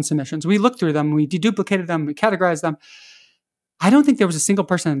 3,000 submissions. We looked through them, we deduplicated them, we categorized them. I don't think there was a single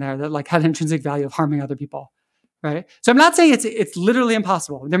person in there that like had an intrinsic value of harming other people, right? So I'm not saying it's literally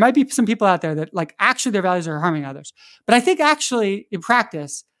impossible. There might be some people out there that like actually their values are harming others. But I think actually in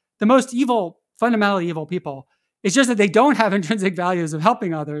practice, the most evil, fundamentally evil people, it's just that they don't have intrinsic values of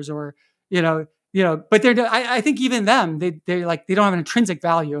helping others, or, but I think even them, they don't have an intrinsic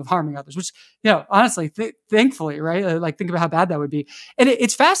value of harming others, which, honestly, thankfully, right? Like think about how bad that would be. And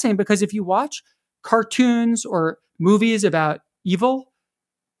it's fascinating because if you watch cartoons or movies about evil,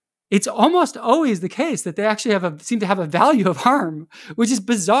 it's almost always the case that they actually seem to have a value of harm, which is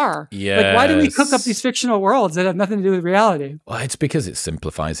bizarre. Yeah. Like, why do we cook up these fictional worlds that have nothing to do with reality? Well, it's because it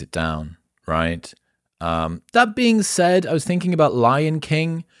simplifies it down, right? That being said, I was thinking about Lion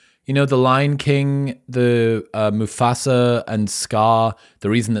King. The Lion King, the Mufasa and Scar. The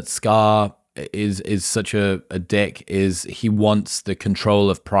reason that Scar is such a dick is he wants the control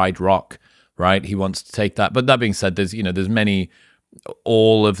of Pride Rock, right? He wants to take that. But that being said, there's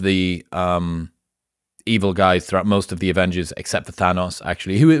all of the evil guys throughout most of the Avengers, except for Thanos,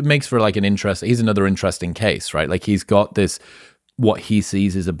 actually, who it makes for like he's another interesting case, right? Like he's got this, what he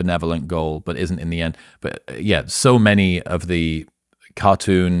sees is a benevolent goal, but isn't in the end. But yeah, so many of the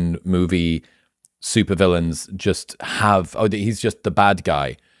cartoon movie supervillains just have, he's just the bad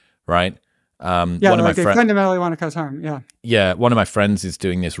guy, right? One of my friends fundamentally want to cause harm. Yeah. One of my friends is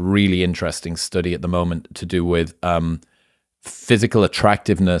doing this really interesting study at the moment to do with physical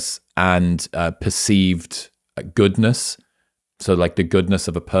attractiveness and perceived goodness. So like the goodness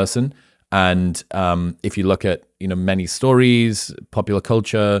of a person. And if you look at, many stories, popular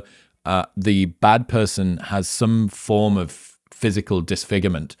culture, the bad person has some form of physical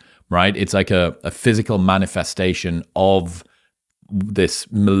disfigurement, right? It's like a physical manifestation of this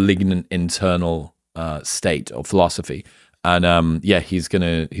malignant internal state or philosophy. And he's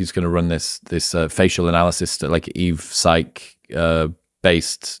gonna run this facial analysis, like Eve Psych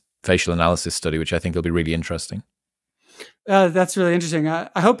based facial analysis study, which I think will be really interesting. That's really interesting. I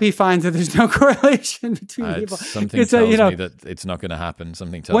hope he finds that there's no correlation between people. Something tells me that it's not going to happen.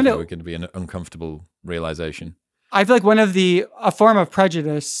 Something tells me we're going to be an uncomfortable realization. I feel like a form of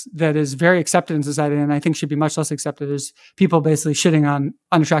prejudice that is very accepted in society, and I think should be much less accepted, is people basically shitting on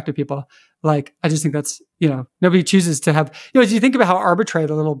unattractive people. Like, I just think that's, nobody chooses to have, as you think about how arbitrary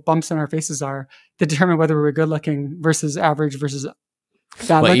the little bumps on our faces are to determine whether we're good looking versus average versus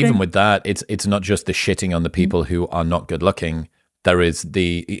bad looking. Even with that, it's not just the shitting on the people who are not good looking. There is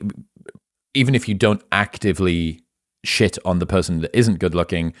even if you don't actively shit on the person that isn't good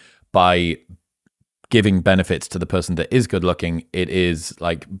looking, by giving benefits to the person that is good looking, it is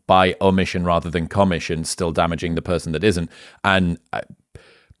like by omission rather than commission, still damaging the person that isn't. And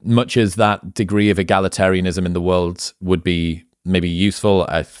much as that degree of egalitarianism in the world would be maybe useful,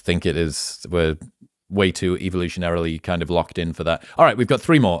 I think we're way too evolutionarily kind of locked in for that. All right, we've got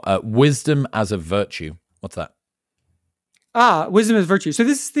three more. Wisdom as a virtue. What's that? Wisdom as virtue. So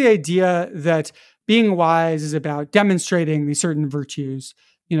this is the idea that being wise is about demonstrating these certain virtues.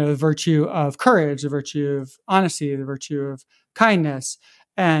 The virtue of courage, the virtue of honesty, the virtue of kindness.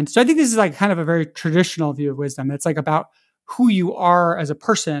 And so I think this is like kind of a very traditional view of wisdom. It's like about who you are as a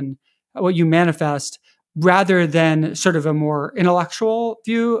person, what you manifest, rather than sort of a more intellectual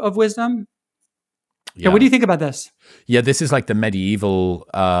view of wisdom. Yeah. What do you think about this? Yeah, this is like the medieval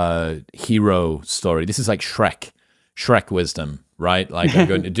hero story. This is like Shrek wisdom, right? Like I'm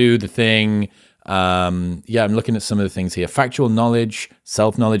going to do the thing. I'm looking at some of the things here. Factual knowledge,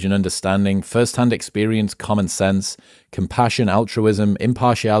 self-knowledge and understanding, first-hand experience, common sense, compassion, altruism,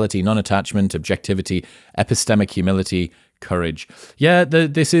 impartiality, non-attachment, objectivity, epistemic humility, courage. Yeah,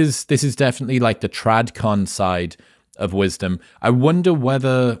 this is definitely like the tradcon side of wisdom. I wonder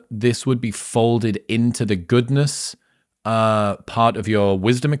whether this would be folded into the goodness part of your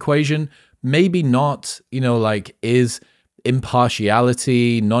wisdom equation. Maybe not,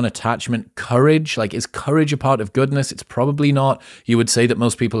 impartiality, non-attachment, courage. Like, is courage a part of goodness? It's probably not. You would say that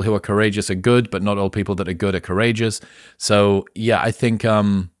most people who are courageous are good, but not all people that are good are courageous. So yeah, I think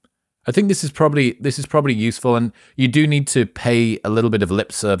this is probably useful, and you do need to pay a little bit of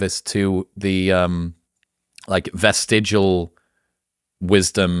lip service to the like vestigial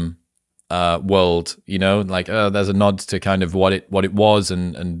wisdom world, you know, like there's a nod to kind of what it was,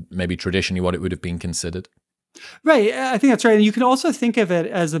 and maybe traditionally what it would have been considered. Right. I think that's right. And you can also think of it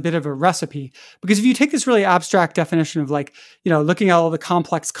as a bit of a recipe, because if you take this really abstract definition of like, you know, looking at all the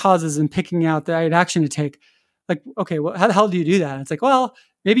complex causes and picking out the right action to take, like, okay, well, how the hell do you do that? It's like, well,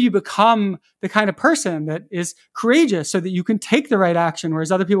 maybe you become the kind of person that is courageous so that you can take the right action,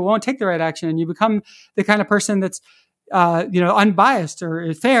 whereas other people won't take the right action. And you become the kind of person that's, you know, unbiased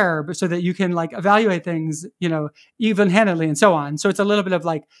or fair, but so that you can like evaluate things, you know, even-handedly and so on. So it's a little bit of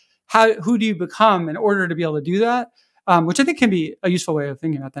like, who do you become in order to be able to do that? Which I think can be a useful way of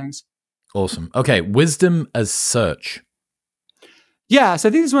thinking about things. Awesome. Okay. Wisdom as search. Yeah. So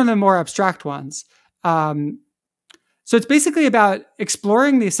I think this is one of the more abstract ones. So it's basically about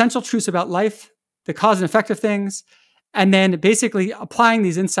exploring the essential truths about life, the cause and effect of things, and then basically applying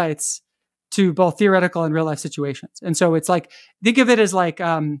these insights to both theoretical and real life situations. And so it's like, think of it as like,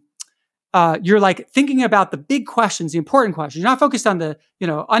 you're like thinking about the big questions, the important questions. You're not focused on the, you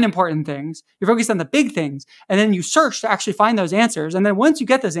know, unimportant things. You're focused on the big things. And then you search to actually find those answers. And then once you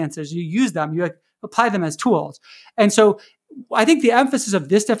get those answers, you use them, you like apply them as tools. And so I think the emphasis of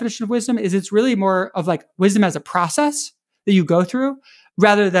this definition of wisdom is it's really more of like wisdom as a process that you go through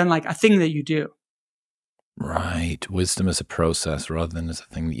rather than like a thing that you do. Right. Wisdom as a process rather than as a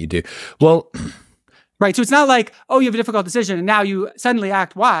thing that you do. Well, right. So it's not like, oh, you have a difficult decision and now you suddenly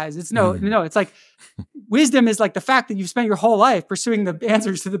act wise. It's no, it's like wisdom is like the fact that you've spent your whole life pursuing the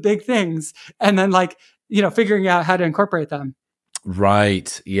answers to the big things and then like, you know, figuring out how to incorporate them.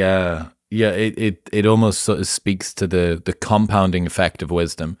 Right. Yeah. Yeah. It almost sort of speaks to the compounding effect of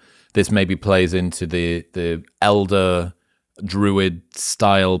wisdom. This maybe plays into the elder druid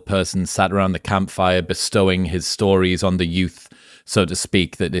style person sat around the campfire bestowing his stories on the youth, so to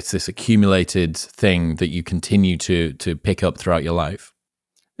speak, that it's this accumulated thing that you continue to pick up throughout your life.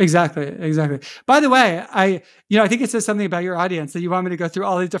 Exactly. By the way, I think it says something about your audience that you want me to go through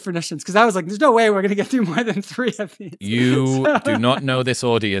all these definitions, because I was like, there's no way we're going to get through more than 3 of these. You do not know this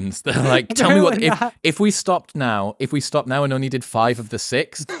audience. They're like, tell me what, if we stopped now and only did 5 of the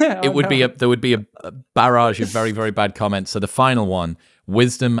 6, there would be a barrage of very, very bad comments. So the final one,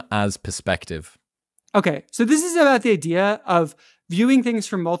 wisdom as perspective. Okay. So this is about the idea of viewing things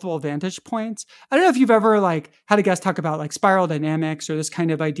from multiple vantage points. I don't know if you've ever like had a guest talk about like spiral dynamics or this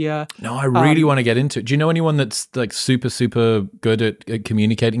kind of idea. No, I really want to get into it. Do you know anyone that's like super, super good at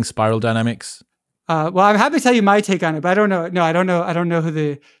communicating spiral dynamics? Well, I'm happy to tell you my take on it, but I don't know. No, I don't know who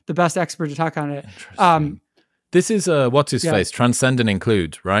the best expert to talk on it. This is what's his face? Transcend and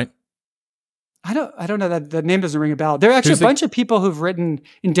Include, right? I don't know, that the name doesn't ring a bell. There are actually a bunch of people who've written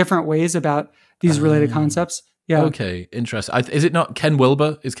in different ways about these related concepts. Yeah. Okay. Interesting. Is it not Ken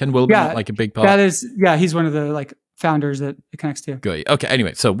Wilber? Is Ken Wilber not like a big part? That is, yeah. He's one of the like founders that it connects to. Good. Okay.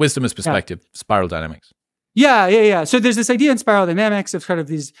 Anyway, so wisdom as perspective, spiral dynamics. Yeah. So there's this idea in spiral dynamics of kind of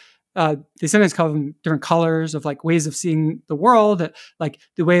these, they sometimes call them different colors of like ways of seeing the world, like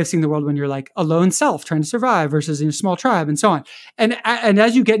the way of seeing the world when you're like a lone self trying to survive versus in a small tribe and so on. And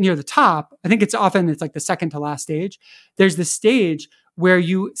as you get near the top, I think it's like the second to last stage. There's this stage where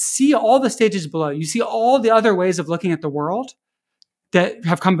you see all the stages below. You see all the other ways of looking at the world that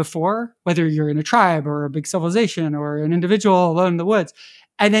have come before, whether you're in a tribe or a big civilization or an individual alone in the woods.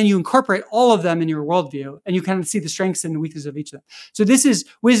 And then you incorporate all of them in your worldview, and you kind of see the strengths and the weaknesses of each of them. So this is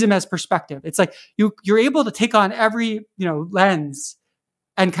wisdom as perspective. It's like you're able to take on every lens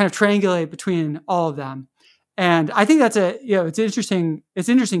and kind of triangulate between all of them. And I think that's it's an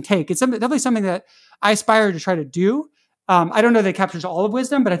interesting take. It's definitely something that I aspire to try to do. I don't know that it captures all of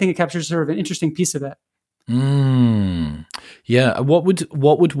wisdom, but I think it captures sort of an interesting piece of it. Yeah. What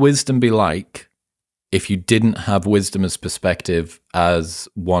would wisdom be like if you didn't have wisdom as perspective as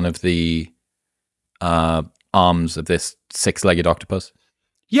one of the arms of this 6-legged octopus?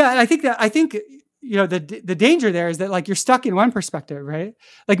 Yeah, I think the danger there is that like you're stuck in one perspective, right?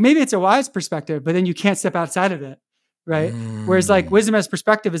 Like maybe it's a wise perspective, but then you can't step outside of it. Right. Whereas like wisdom as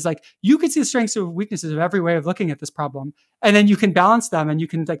perspective is like, you can see the strengths and weaknesses of every way of looking at this problem. And then you can balance them and you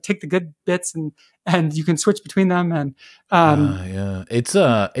can like take the good bits and you can switch between them. And,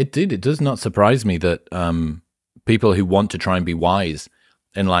 it does not surprise me that, people who want to try and be wise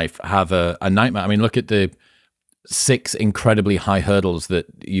in life have a nightmare. I mean, look at the 6 incredibly high hurdles that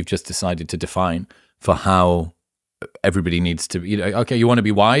you've just decided to define for how everybody needs to, okay, you want to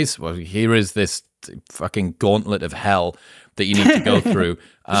be wise? Well, here is this fucking gauntlet of hell that you need to go through.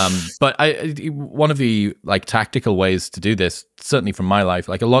 But one of the like tactical ways to do this, certainly from my life,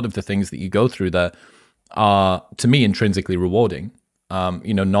 like a lot of the things that you go through there are, to me, intrinsically rewarding.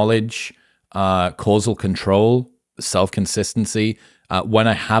 Knowledge, causal control, self-consistency, when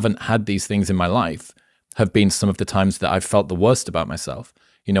I haven't had these things in my life, have been some of the times that I've felt the worst about myself.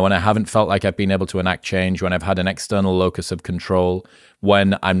 When I haven't felt like I've been able to enact change, when I've had an external locus of control,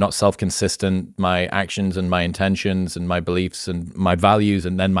 when I'm not self-consistent, my actions and my intentions and my beliefs and my values,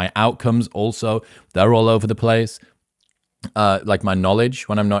 and then my outcomes also, they're all over the place. Like my knowledge,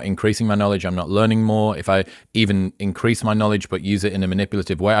 when I'm not increasing my knowledge, I'm not learning more. If I even increase my knowledge but use it in a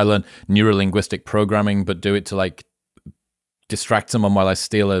manipulative way, I learn neuro-linguistic programming but do it to like distract someone while I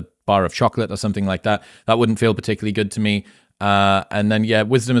steal a bar of chocolate or something like that. That wouldn't feel particularly good to me. And then,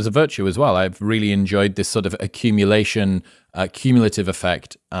 wisdom is a virtue as well. I've really enjoyed this sort of accumulative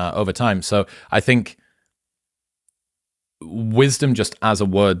effect over time. So I think wisdom, just as a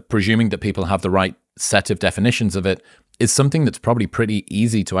word, presuming that people have the right set of definitions of it, is something that's probably pretty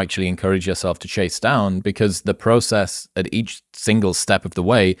easy to actually encourage yourself to chase down, because the process at each single step of the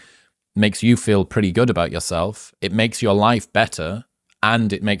way makes you feel pretty good about yourself. It makes your life better,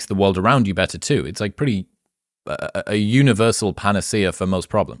 and it makes the world around you better too. It's like a universal panacea for most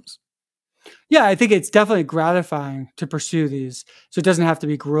problems. Yeah, I think it's definitely gratifying to pursue these, so it doesn't have to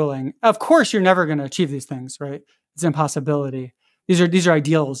be grueling. Of course, you're never going to achieve these things, right? It's an impossibility. These are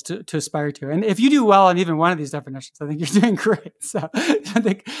ideals to aspire to. And if you do well on even one of these definitions, I think you're doing great. So I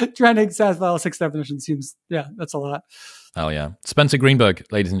think trying to satisfy all 6 definitions seems, that's a lot. Hell yeah. Spencer Greenberg,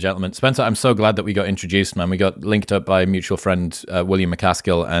 ladies and gentlemen. Spencer, I'm so glad that we got introduced, man. We got linked up by a mutual friend, William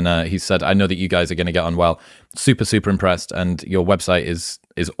McCaskill, and he said, I know that you guys are going to get on well. Super, super impressed. And your website is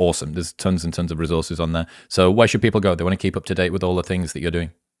awesome. There's tons and tons of resources on there. So where should people go? They want to keep up to date with all the things that you're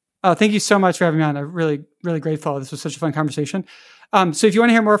doing. Oh, thank you so much for having me on. I'm really, really grateful. This was such a fun conversation. So if you want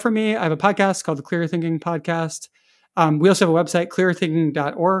to hear more from me, I have a podcast called the Clear Thinking Podcast. We also have a website,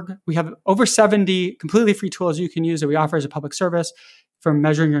 clearthinking.org. We have over 70 completely free tools you can use that we offer as a public service, from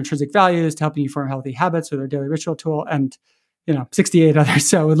measuring your intrinsic values to helping you form healthy habits with our daily ritual tool, and 68 others.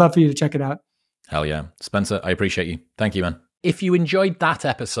 So we'd love for you to check it out. Hell yeah. Spencer, I appreciate you. Thank you, man. If you enjoyed that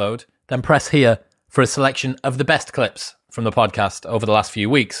episode, then press here for a selection of the best clips from the podcast over the last few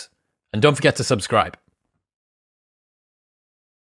weeks. And don't forget to subscribe.